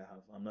males that I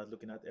have. I'm not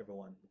looking at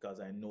everyone because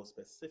I know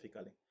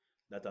specifically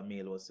that a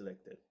male was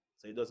selected.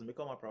 So it doesn't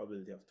become a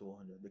probability of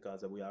 200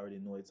 because we already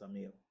know it's a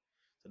male.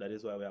 So that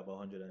is why we have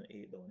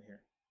 108 down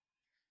here.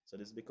 So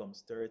this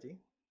becomes 30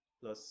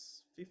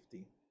 plus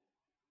 50,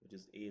 which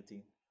is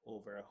 80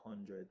 over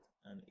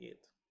 108.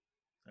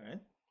 All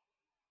right.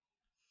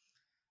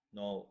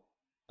 Now,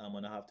 I'm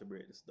going to have to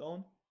break this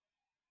down.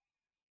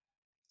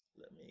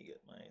 Let me get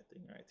my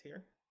thing right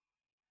here.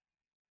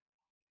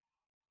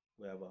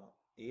 We have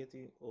a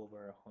 80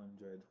 over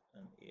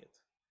 108.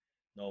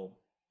 Now,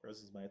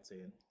 persons might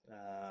say,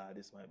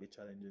 this might be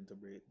challenging to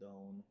break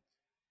down.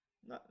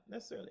 Not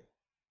necessarily.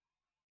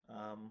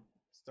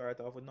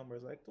 Start off with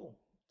numbers like 2.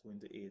 2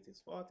 into 8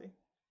 is 40.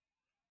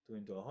 2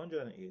 into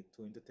 108,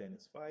 2 into 10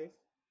 is 5.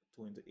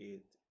 2 into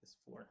 8 is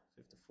 4,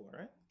 54,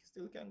 right?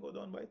 Still can go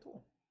down by 2.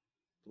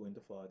 2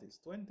 into 40 is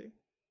 20.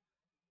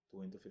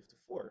 2 into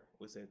 54,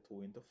 we say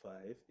 2 into 5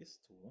 is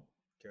 2.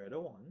 Carry the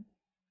 1.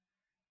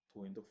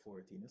 2 into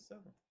 14 is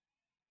 7.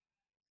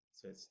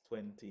 So it's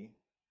 20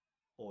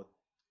 out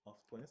of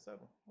 27,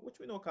 which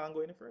we know can't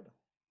go any further.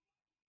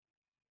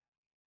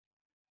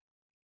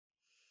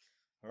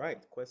 All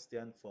right,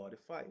 question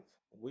 45.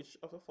 Which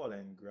of the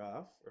following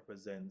graph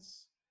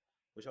represents,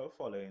 which of the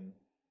following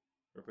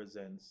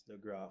represents the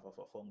graph of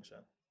a function?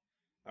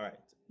 All right,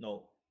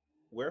 now,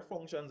 where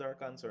functions are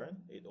concerned,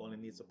 it only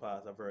needs to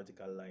pass a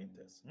vertical line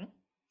test.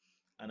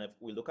 And if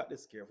we look at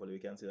this carefully, we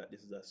can see that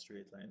this is a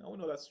straight line. Now we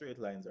know that straight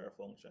lines are a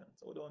function,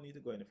 so we don't need to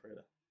go any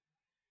further.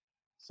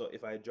 So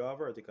if I draw a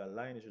vertical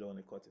line, it should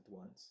only cut it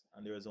once.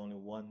 And there is only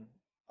one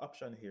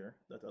option here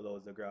that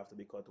allows the graph to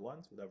be cut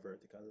once with a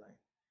vertical line.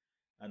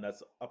 And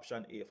that's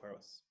option A for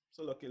us.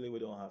 So luckily we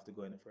don't have to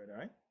go any further,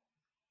 right?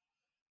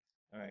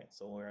 All right,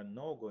 so we're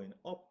now going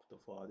up to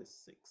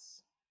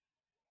 46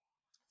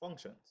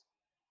 functions.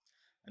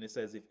 And it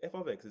says if f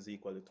of x is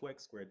equal to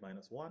 2x squared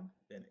minus 1,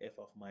 then f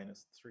of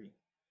minus 3.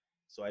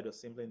 So I just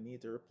simply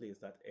need to replace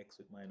that x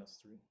with minus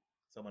 3.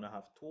 So I'm going to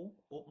have 2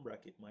 open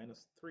bracket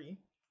minus 3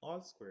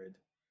 all squared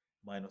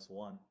minus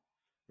 1.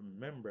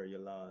 Remember your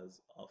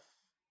laws of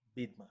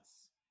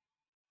BIDMAS.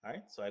 All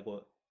right, so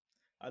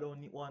I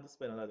don't want to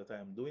spend a lot of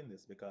time doing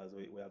this because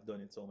we have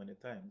done it so many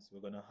times. We're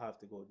going to have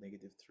to go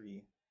negative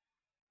 3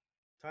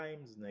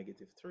 times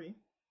negative 3.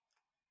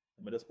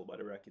 Let me just put by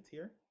the bracket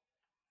here,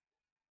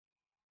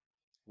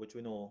 which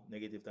we know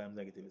negative times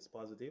negative is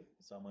positive.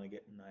 So I'm going to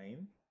get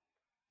 9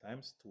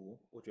 times 2,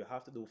 which we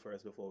have to do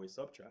first before we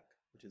subtract,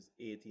 which is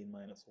 18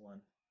 minus 1,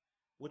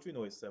 which we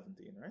know is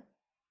 17, right?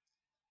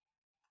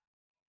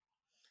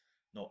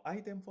 Now,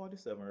 item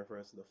 47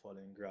 refers to the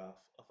following graph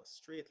of a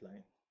straight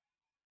line.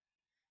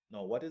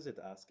 Now, what is it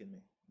asking me?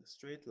 The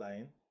straight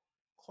line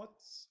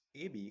cuts,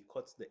 AB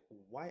cuts the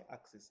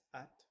y-axis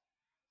at,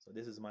 so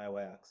this is my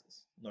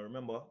y-axis. Now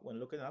remember, when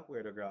looking at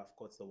where the graph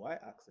cuts the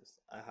y-axis,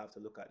 I have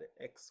to look at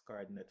the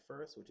x-coordinate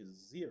first, which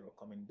is 0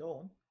 coming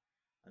down,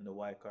 and the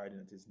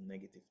y-coordinate is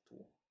negative 2.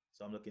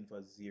 So I'm looking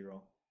for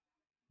 0,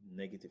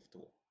 negative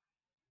 2.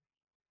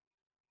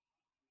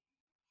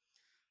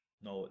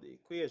 Now the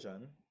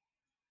equation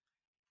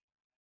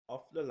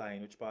of the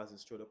line which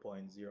passes through the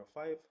point 0,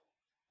 5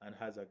 and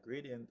has a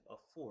gradient of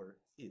 4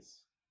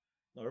 is,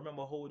 now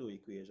remember how we do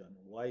equation,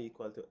 y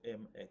equal to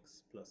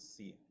mx plus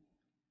c.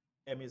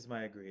 M is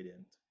my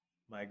gradient.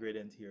 My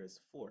gradient here is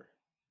 4.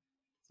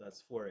 So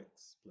that's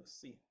 4x plus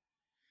c.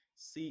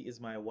 C is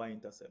my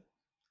y-intercept.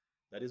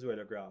 That is where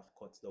the graph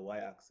cuts the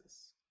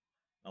y-axis.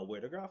 Now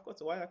where the graph cuts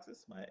the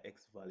y-axis, my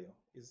x value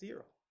is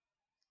 0.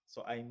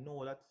 So I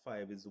know that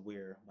 5 is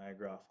where my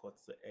graph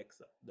cuts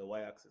the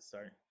y-axis,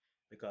 sorry,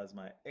 because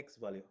my x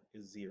value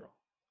is 0.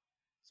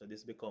 So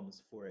this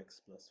becomes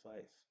 4x plus 5.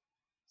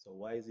 So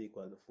y is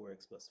equal to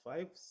 4x plus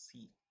 5,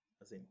 c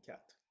as in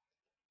cat.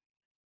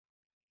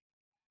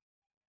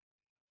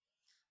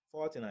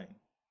 49.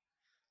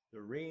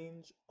 The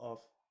range of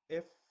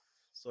f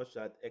such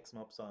that x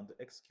maps onto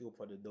x cubed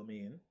for the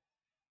domain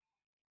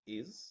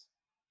is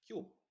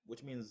cube,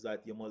 which means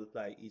that you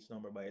multiply each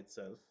number by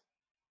itself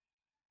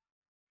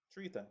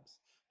 3 times.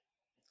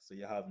 So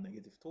you have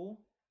negative 2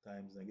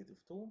 times negative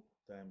 2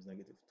 times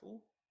negative 2,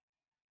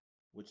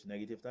 which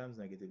negative times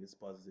negative is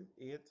positive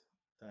 8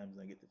 times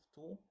negative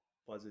 2,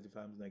 positive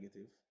times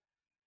negative.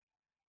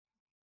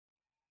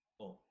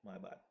 Oh, my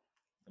bad.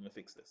 Let me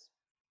fix this.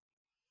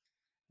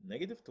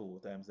 Negative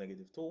 2 times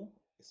negative 2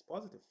 is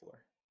positive 4.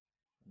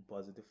 And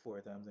positive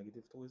 4 times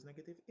negative 2 is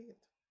negative 8.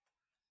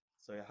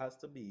 So it has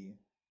to be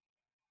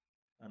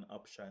an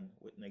option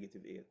with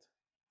negative 8.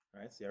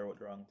 Right? See, I wrote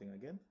the wrong thing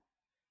again.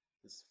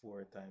 It's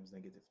 4 times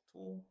negative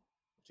 2,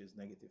 which is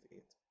negative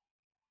 8.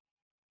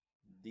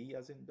 D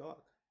as in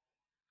dog.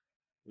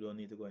 We don't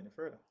need to go any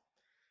further.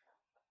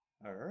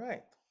 All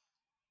right.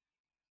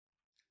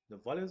 The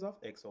values of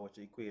x for which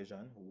the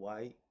equation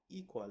y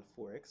equal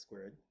 4x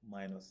squared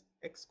minus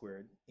x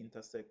squared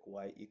intersect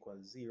y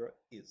equals 0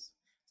 is.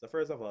 So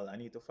first of all, I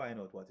need to find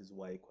out what is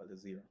y equal to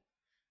 0.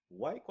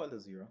 y equal to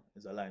 0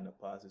 is a line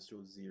that passes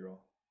through 0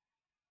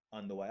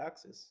 on the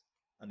y-axis,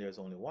 and there's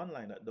only one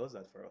line that does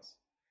that for us,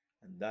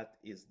 and that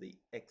is the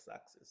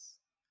x-axis.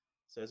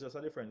 So it's just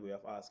a different way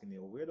of asking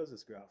you, where does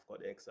this graph cut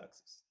the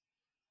x-axis?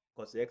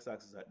 Cuts the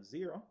x-axis at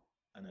 0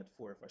 and at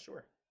 4 for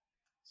sure.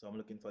 So I'm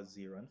looking for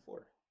 0 and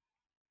 4.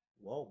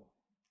 Whoa,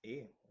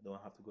 I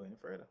don't have to go any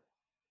further.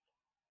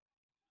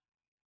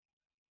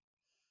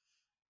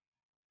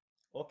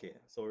 Okay,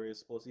 so we're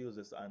supposed to use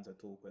this to answer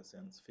two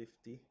questions,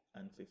 50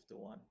 and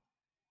 51.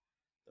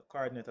 The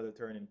coordinate of the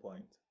turning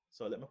point.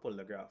 So let me pull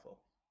the graph up.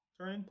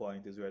 Turning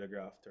point is where the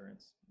graph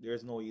turns.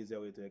 There's no easier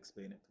way to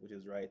explain it, which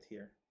is right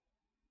here.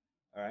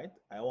 All right,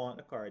 I want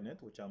the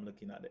coordinate, which I'm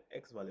looking at the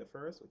x value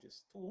first, which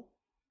is 2,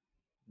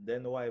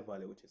 then the y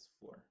value, which is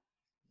 4.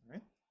 All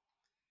right,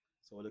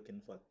 so we're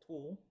looking for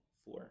 2,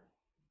 4,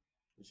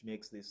 which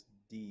makes this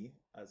D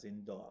as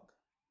in dog.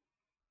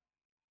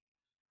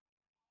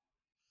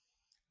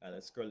 And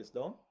let's scroll this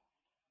down.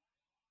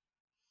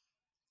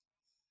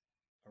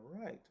 All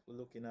right, we're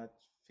looking at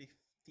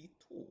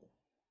 52.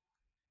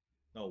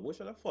 Now, which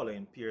of the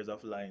following pairs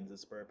of lines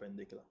is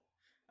perpendicular?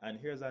 And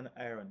here's an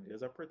irony.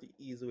 There's a pretty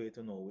easy way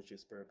to know which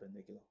is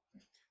perpendicular.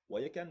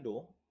 What you can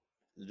do,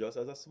 just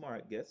as a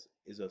smart guess,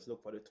 is just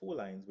look for the two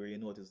lines where you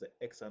notice the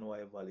x and y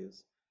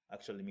values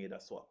actually made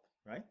a swap,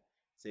 right?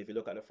 So if you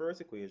look at the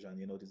first equation,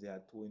 you notice you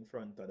had 2 in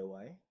front of the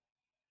y.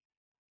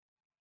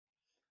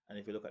 And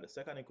if you look at the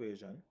second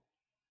equation,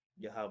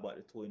 you have about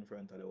the 2 in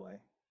front of the y.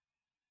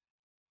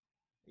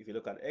 If you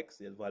look at x,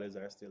 the values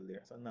are still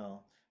there. So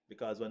now,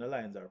 because when the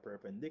lines are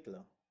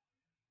perpendicular,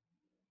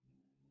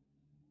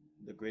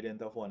 the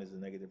gradient of one is the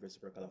negative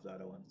reciprocal of the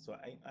other one. So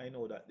I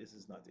know that this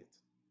is not it.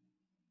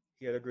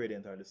 Here the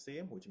gradient are the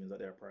same, which means that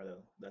they are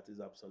parallel. That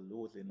is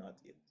absolutely not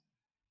it.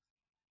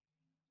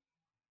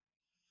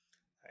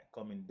 Right,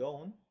 coming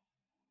down.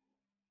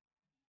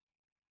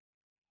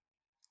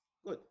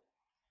 Good.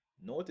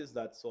 Notice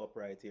that swap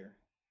right here.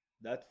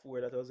 That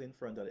 4 that was in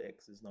front of the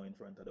x is now in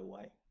front of the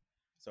y.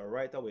 So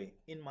right away,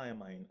 in my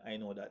mind, I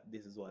know that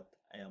this is what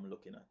I am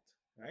looking at,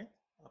 right?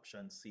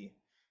 Option C.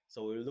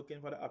 So we're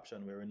looking for the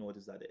option where we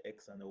notice that the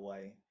x and the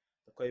y,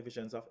 the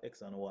coefficients of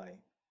x and y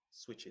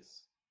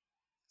switches.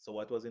 So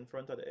what was in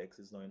front of the x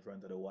is now in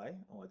front of the y,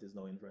 and what is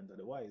now in front of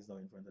the y is now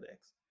in front of the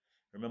x.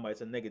 Remember,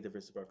 it's a negative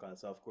reciprocal,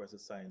 so of course the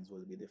signs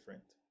will be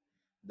different.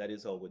 That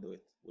is how we do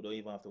it. We don't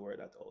even have to work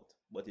that out.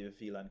 But if you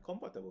feel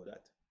uncomfortable with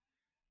that,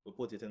 we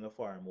put it in the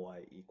form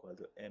y equal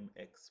to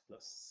mx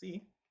plus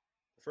c.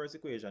 The first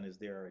equation is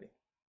there already.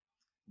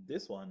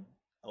 This one,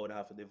 I would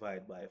have to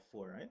divide by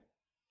 4, right?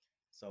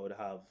 So I would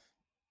have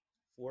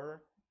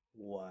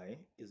 4y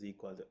is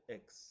equal to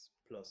x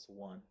plus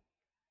 1.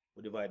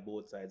 We divide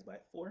both sides by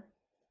 4.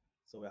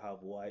 So we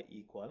have y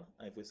equal,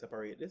 and if we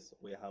separate this,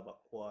 we have a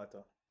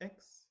quarter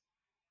x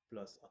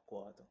plus a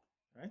quarter,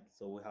 right?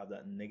 So we have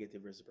that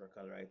negative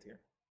reciprocal right here.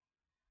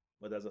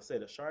 But as I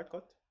said, a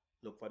shortcut,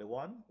 look for the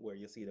one where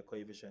you see the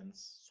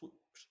coefficients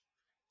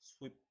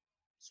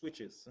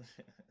switches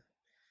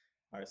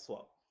or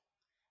swap.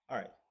 All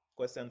right,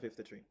 question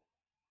 53.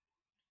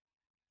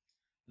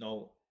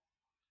 Now,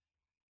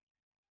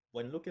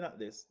 when looking at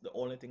this, the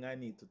only thing I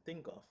need to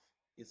think of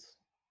is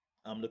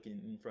I'm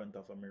looking in front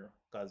of a mirror,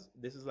 because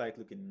this is like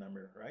looking in a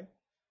mirror, right?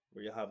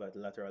 Where you have a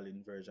lateral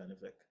inversion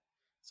effect.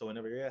 So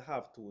whenever you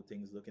have two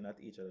things looking at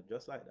each other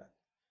just like that,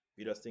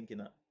 you're just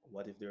thinking,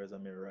 what if there is a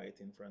mirror right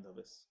in front of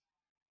us?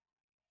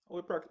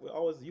 We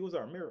always use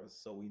our mirrors,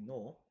 so we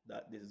know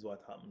that this is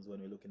what happens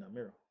when we look in a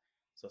mirror.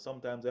 So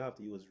sometimes we have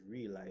to use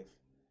real life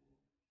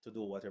to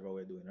do whatever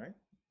we're doing, right?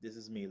 This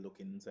is me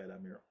looking inside a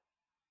mirror.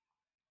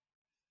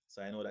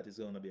 So I know that it's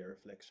going to be a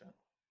reflection,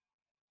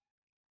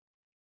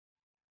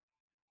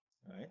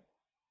 right?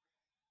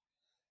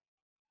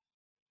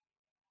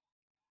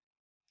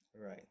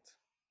 Right.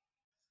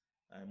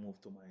 I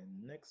move to my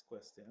next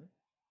question,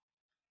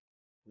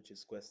 which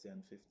is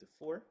question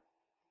 54.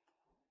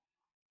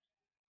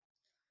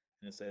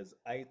 And it says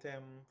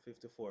item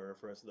 54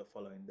 refers to the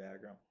following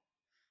diagram.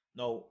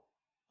 Now,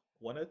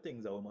 one of the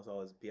things that we must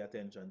always pay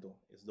attention to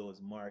is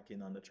those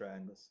marking on the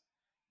triangles.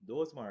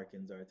 Those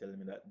markings are telling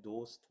me that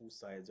those two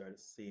sides are the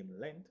same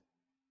length,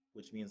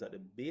 which means that the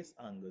base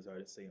angles are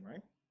the same,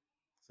 right?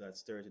 So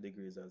that's 30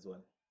 degrees as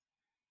well.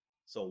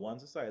 So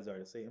once the sides are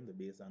the same, the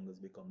base angles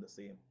become the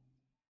same,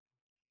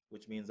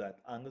 which means that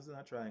angles in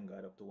a triangle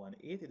add up to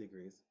 180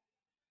 degrees,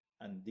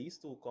 and these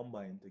two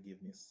combine to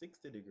give me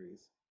 60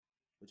 degrees,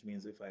 which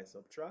means if I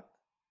subtract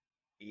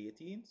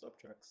 18,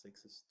 subtract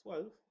 6 is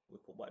 12, we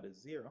put back the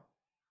 0,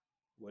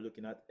 we're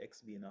looking at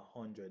x being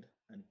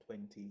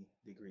 120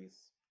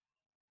 degrees.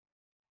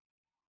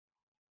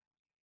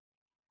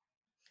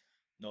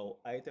 Now,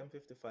 item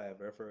 55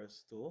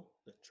 refers to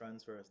the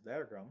transverse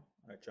diagram,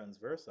 or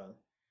transversal,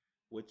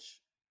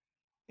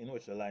 in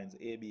which the lines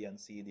A, B, and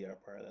C, D are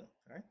parallel,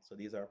 right? So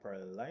these are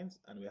parallel lines,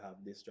 and we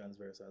have this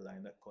transversal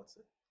line that cuts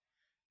it.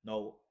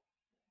 Now,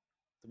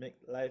 to make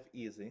life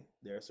easy,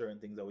 there are certain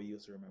things that we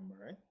used to remember,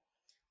 right?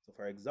 So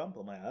for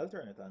example, my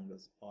alternate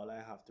angles, all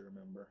I have to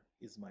remember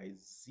is my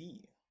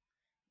Z.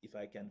 If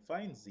I can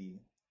find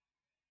Z,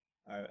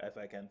 Or if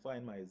I can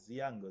find my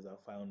z angles,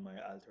 I've found my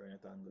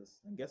alternate angles.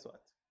 And guess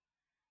what?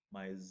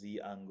 My z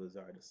angles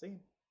are the same.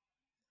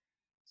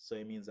 So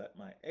it means that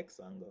my x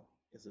angle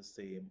is the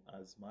same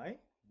as my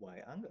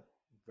y angle.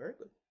 Very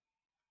good.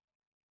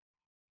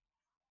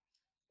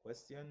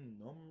 Question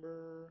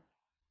number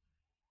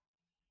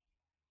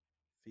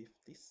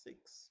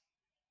 56.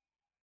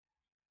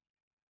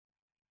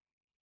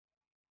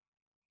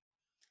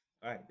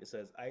 All right, it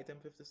says item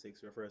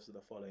 56 refers to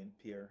the following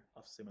pair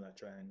of similar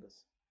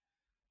triangles.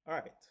 All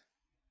right,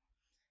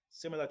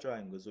 similar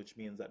triangles, which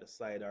means that the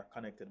sides are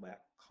connected by a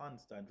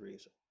constant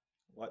ratio.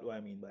 What do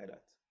I mean by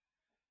that?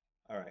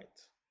 All right,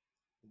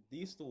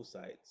 these two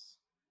sides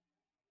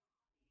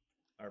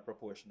are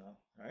proportional,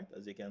 right?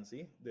 As you can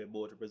see, they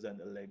both represent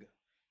the leg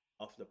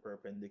of the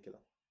perpendicular.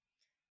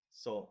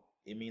 So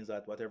it means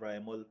that whatever I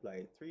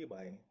multiply 3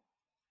 by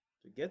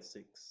to get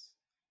 6,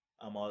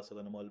 I'm also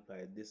going to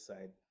multiply this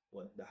side,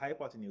 well, the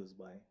hypotenuse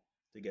by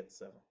to get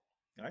 7,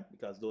 right?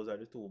 Because those are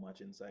the two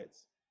matching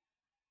sides.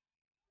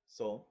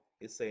 So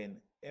it's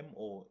saying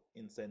MO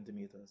in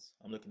centimeters.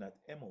 I'm looking at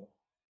MO.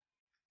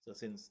 So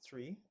since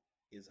 3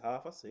 is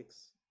half of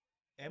 6,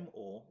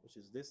 MO, which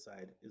is this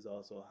side, is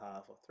also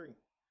half of 3.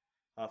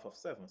 Half of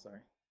 7, sorry.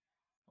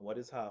 And what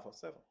is half of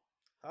 7?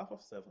 Half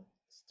of 7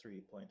 is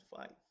 3.5.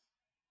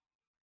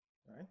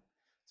 Right?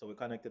 So we're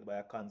connected by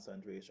a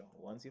constant ratio.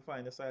 Once you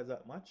find the sides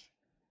that match,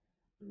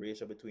 the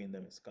ratio between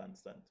them is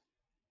constant.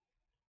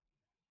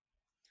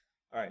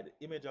 All right,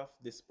 the image of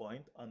this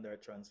point under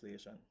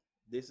translation.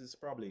 This is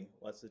probably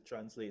what's the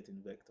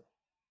translating vector.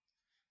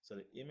 So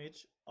the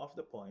image of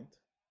the point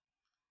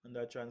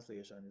under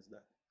translation is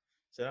that.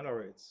 So in other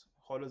words,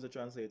 how does the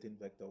translating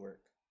vector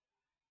work?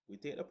 We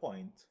take the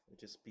point,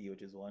 which is P,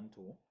 which is 1,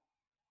 2.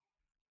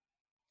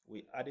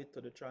 We add it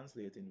to the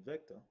translating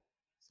vector,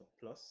 so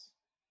plus,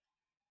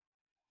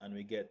 and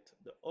we get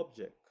the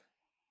object.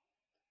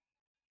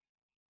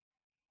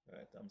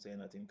 Right, I'm saying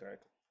that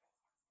incorrectly.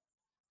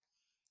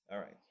 All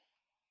right,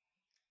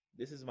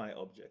 this is my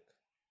object,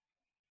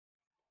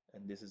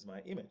 and this is my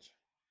image.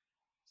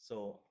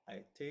 So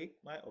I take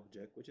my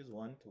object, which is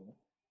 1, 2.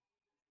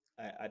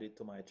 I add it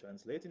to my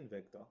translating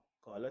vector,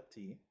 call it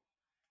t.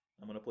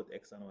 I'm going to put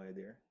x and y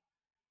there.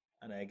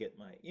 And I get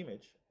my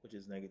image, which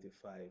is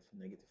 -5,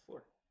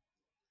 -4.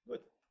 Good.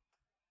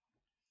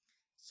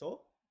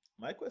 So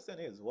my question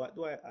is, what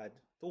do I add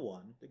to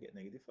 1 to get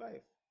 -5?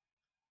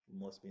 It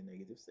must be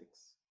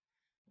 -6.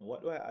 And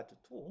what do I add to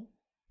 2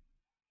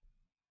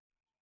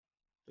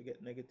 to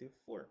get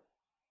 -4?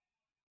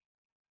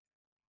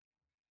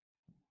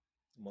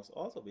 It must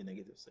also be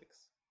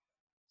 -6.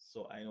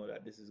 So I know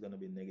that this is going to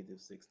be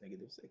 -6,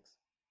 -6.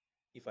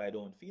 If I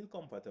don't feel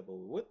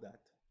comfortable with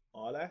that,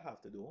 all I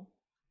have to do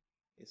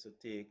is to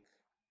take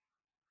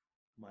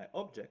my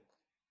object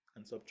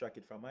and subtract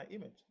it from my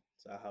image.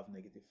 So I have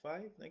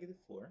 -5,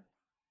 -4,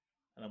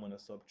 and I'm going to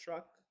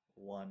subtract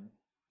 1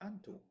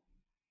 and 2.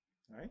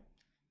 All right?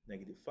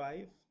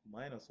 -5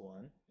 minus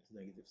 1 is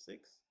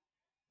 -6.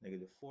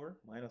 -4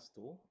 minus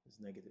 2 is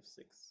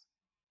 -6.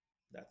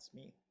 That's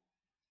me.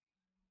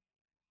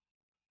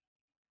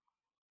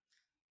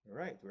 All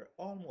right, we're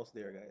almost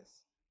there,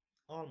 guys.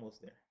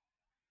 Almost there.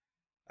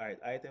 All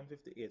right, item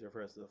 58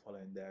 refers to the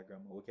following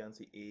diagram. We can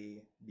see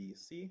A, B,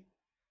 C.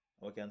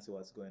 We can see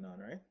what's going on,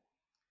 right?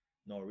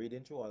 Now,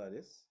 reading through all of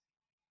this,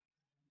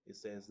 it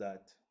says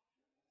that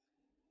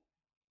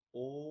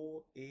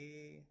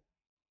OA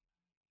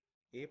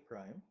A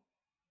prime,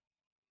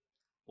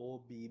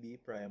 OBB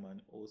prime,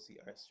 and OC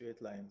are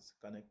straight lines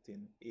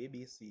connecting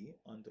ABC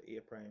onto A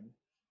prime,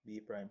 B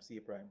prime, C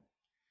prime,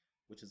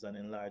 which is an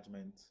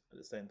enlargement at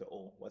the center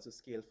O. What's the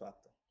scale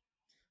factor?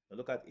 Now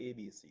look at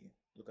ABC.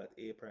 Look at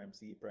A prime,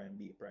 C prime,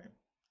 B prime.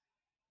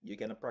 You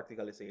can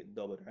practically say it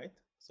doubled, right?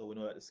 So we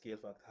know that the scale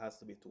factor has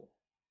to be 2.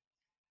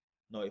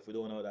 Now, if we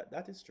don't know that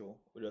that is true,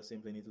 we just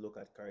simply need to look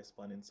at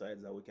corresponding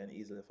sides that we can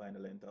easily find the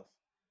length of.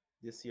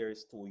 This here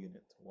is 2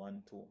 units,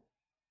 1, 2.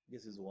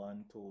 This is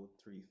 1, 2,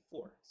 3,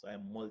 4. So I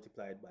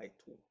multiplied by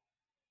 2.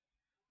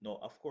 Now,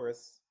 of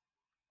course,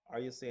 are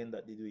you saying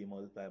that did we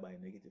multiply by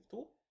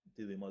 -2?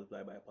 Did we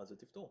multiply by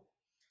 +2?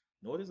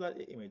 Notice that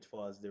the image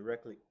falls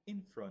directly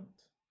in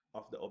front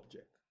of the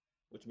object,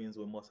 which means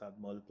we must have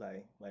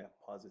multiplied by a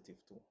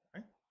 +2,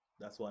 right?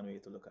 That's one way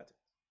to look at it.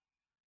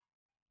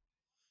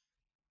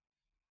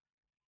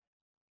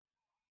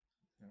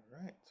 All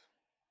right.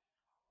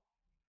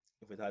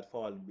 If it had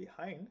fallen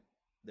behind,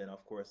 then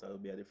of course that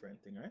would be a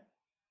different thing, right?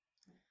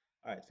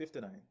 All right,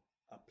 59.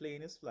 A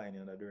plane is flying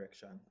in a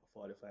direction of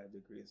 45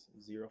 degrees,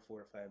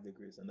 045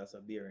 degrees, and that's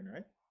a bearing,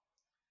 right?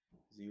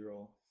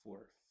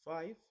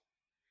 045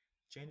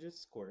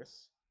 changes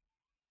course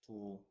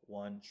to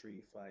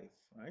 135,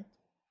 right?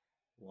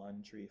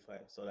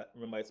 135. So that,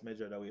 remember, it's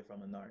measured away from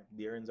the north.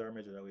 Bearings are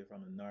measured away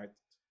from the north.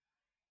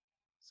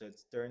 So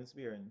it turns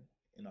bearing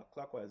in a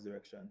clockwise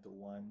direction to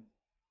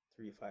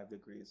 135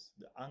 degrees.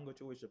 The angle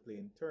to which the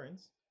plane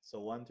turns, so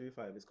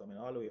 135 is coming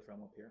all the way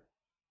from up here.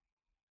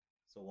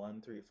 So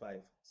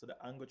 135. So the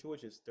angle to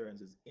which it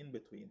turns is in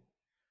between,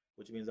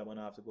 which means I'm going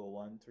to have to go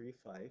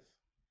 135.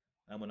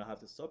 I'm going to have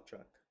to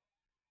subtract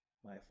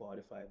my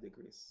 45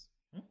 degrees.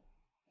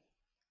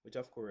 Which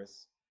of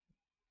course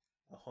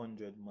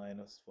 100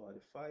 minus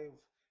 45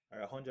 or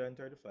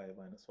 135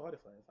 minus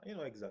 45. And you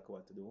know exactly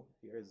what to do.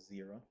 Here is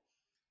 0.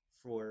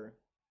 4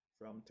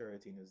 from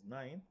 13 is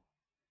 9,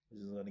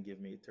 which is going to give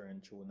me a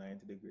turn through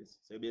 90 degrees.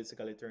 So you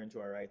basically turn to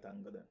a right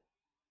angle then.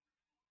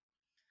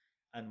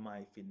 And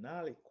my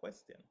finale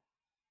question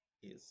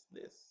is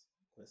this.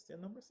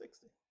 Question number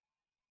 60.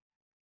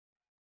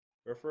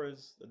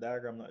 Refers the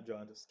diagram not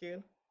drawn to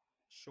scale,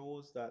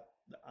 shows that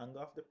the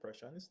angle of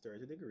depression is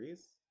 30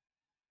 degrees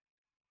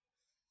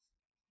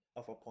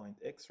of a point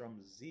x from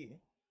z.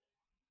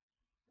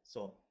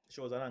 So it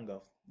shows an angle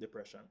of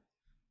depression.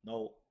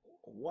 Now,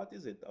 what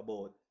is it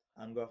about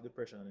angle of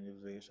depression and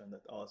elevation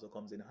that also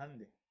comes in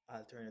handy?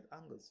 Alternate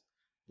angles.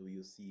 Do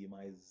you see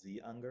my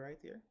z angle right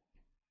here?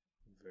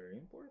 Very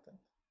important.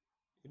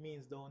 It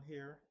means down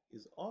here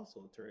is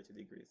also 30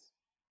 degrees.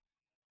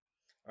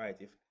 All right,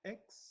 if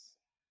x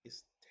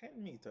is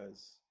 10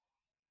 meters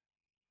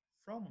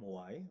from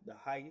y, the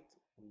height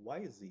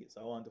yz,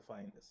 so I want to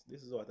find this.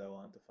 This is what I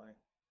want to find.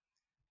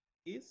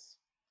 Is,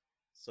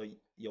 so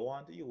you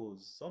want to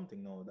use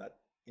something now that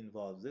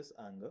involves this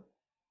angle,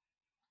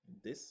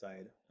 this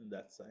side, and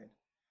that side,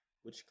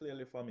 which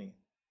clearly for me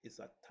is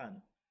a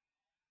tan.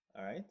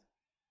 All right,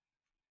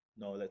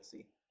 now let's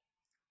see.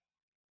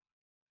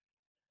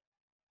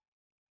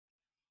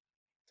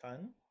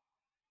 Tan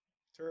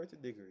 30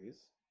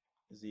 degrees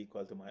is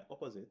equal to my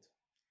opposite,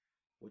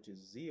 which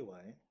is zy,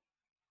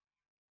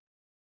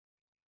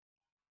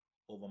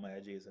 over my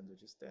adjacent,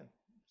 which is 10.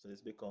 So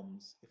this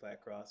becomes, if I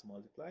cross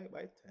multiply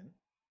by 10,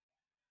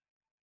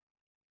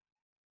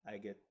 I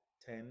get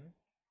 10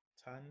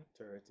 tan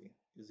 30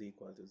 is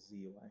equal to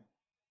zy.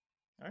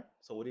 All right,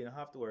 so we didn't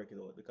have to work it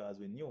out because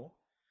we knew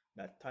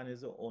that tan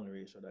is the only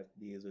ratio that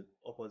deals with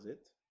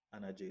opposite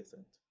and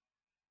adjacent.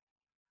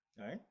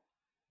 All right,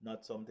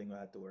 not something we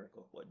had to work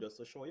out, but just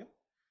to show you,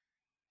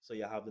 so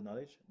you have the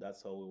knowledge,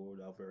 that's how we would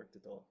have worked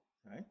it out.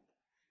 All right,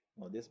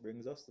 now this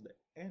brings us to the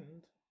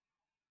end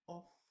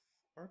of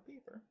our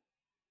paper.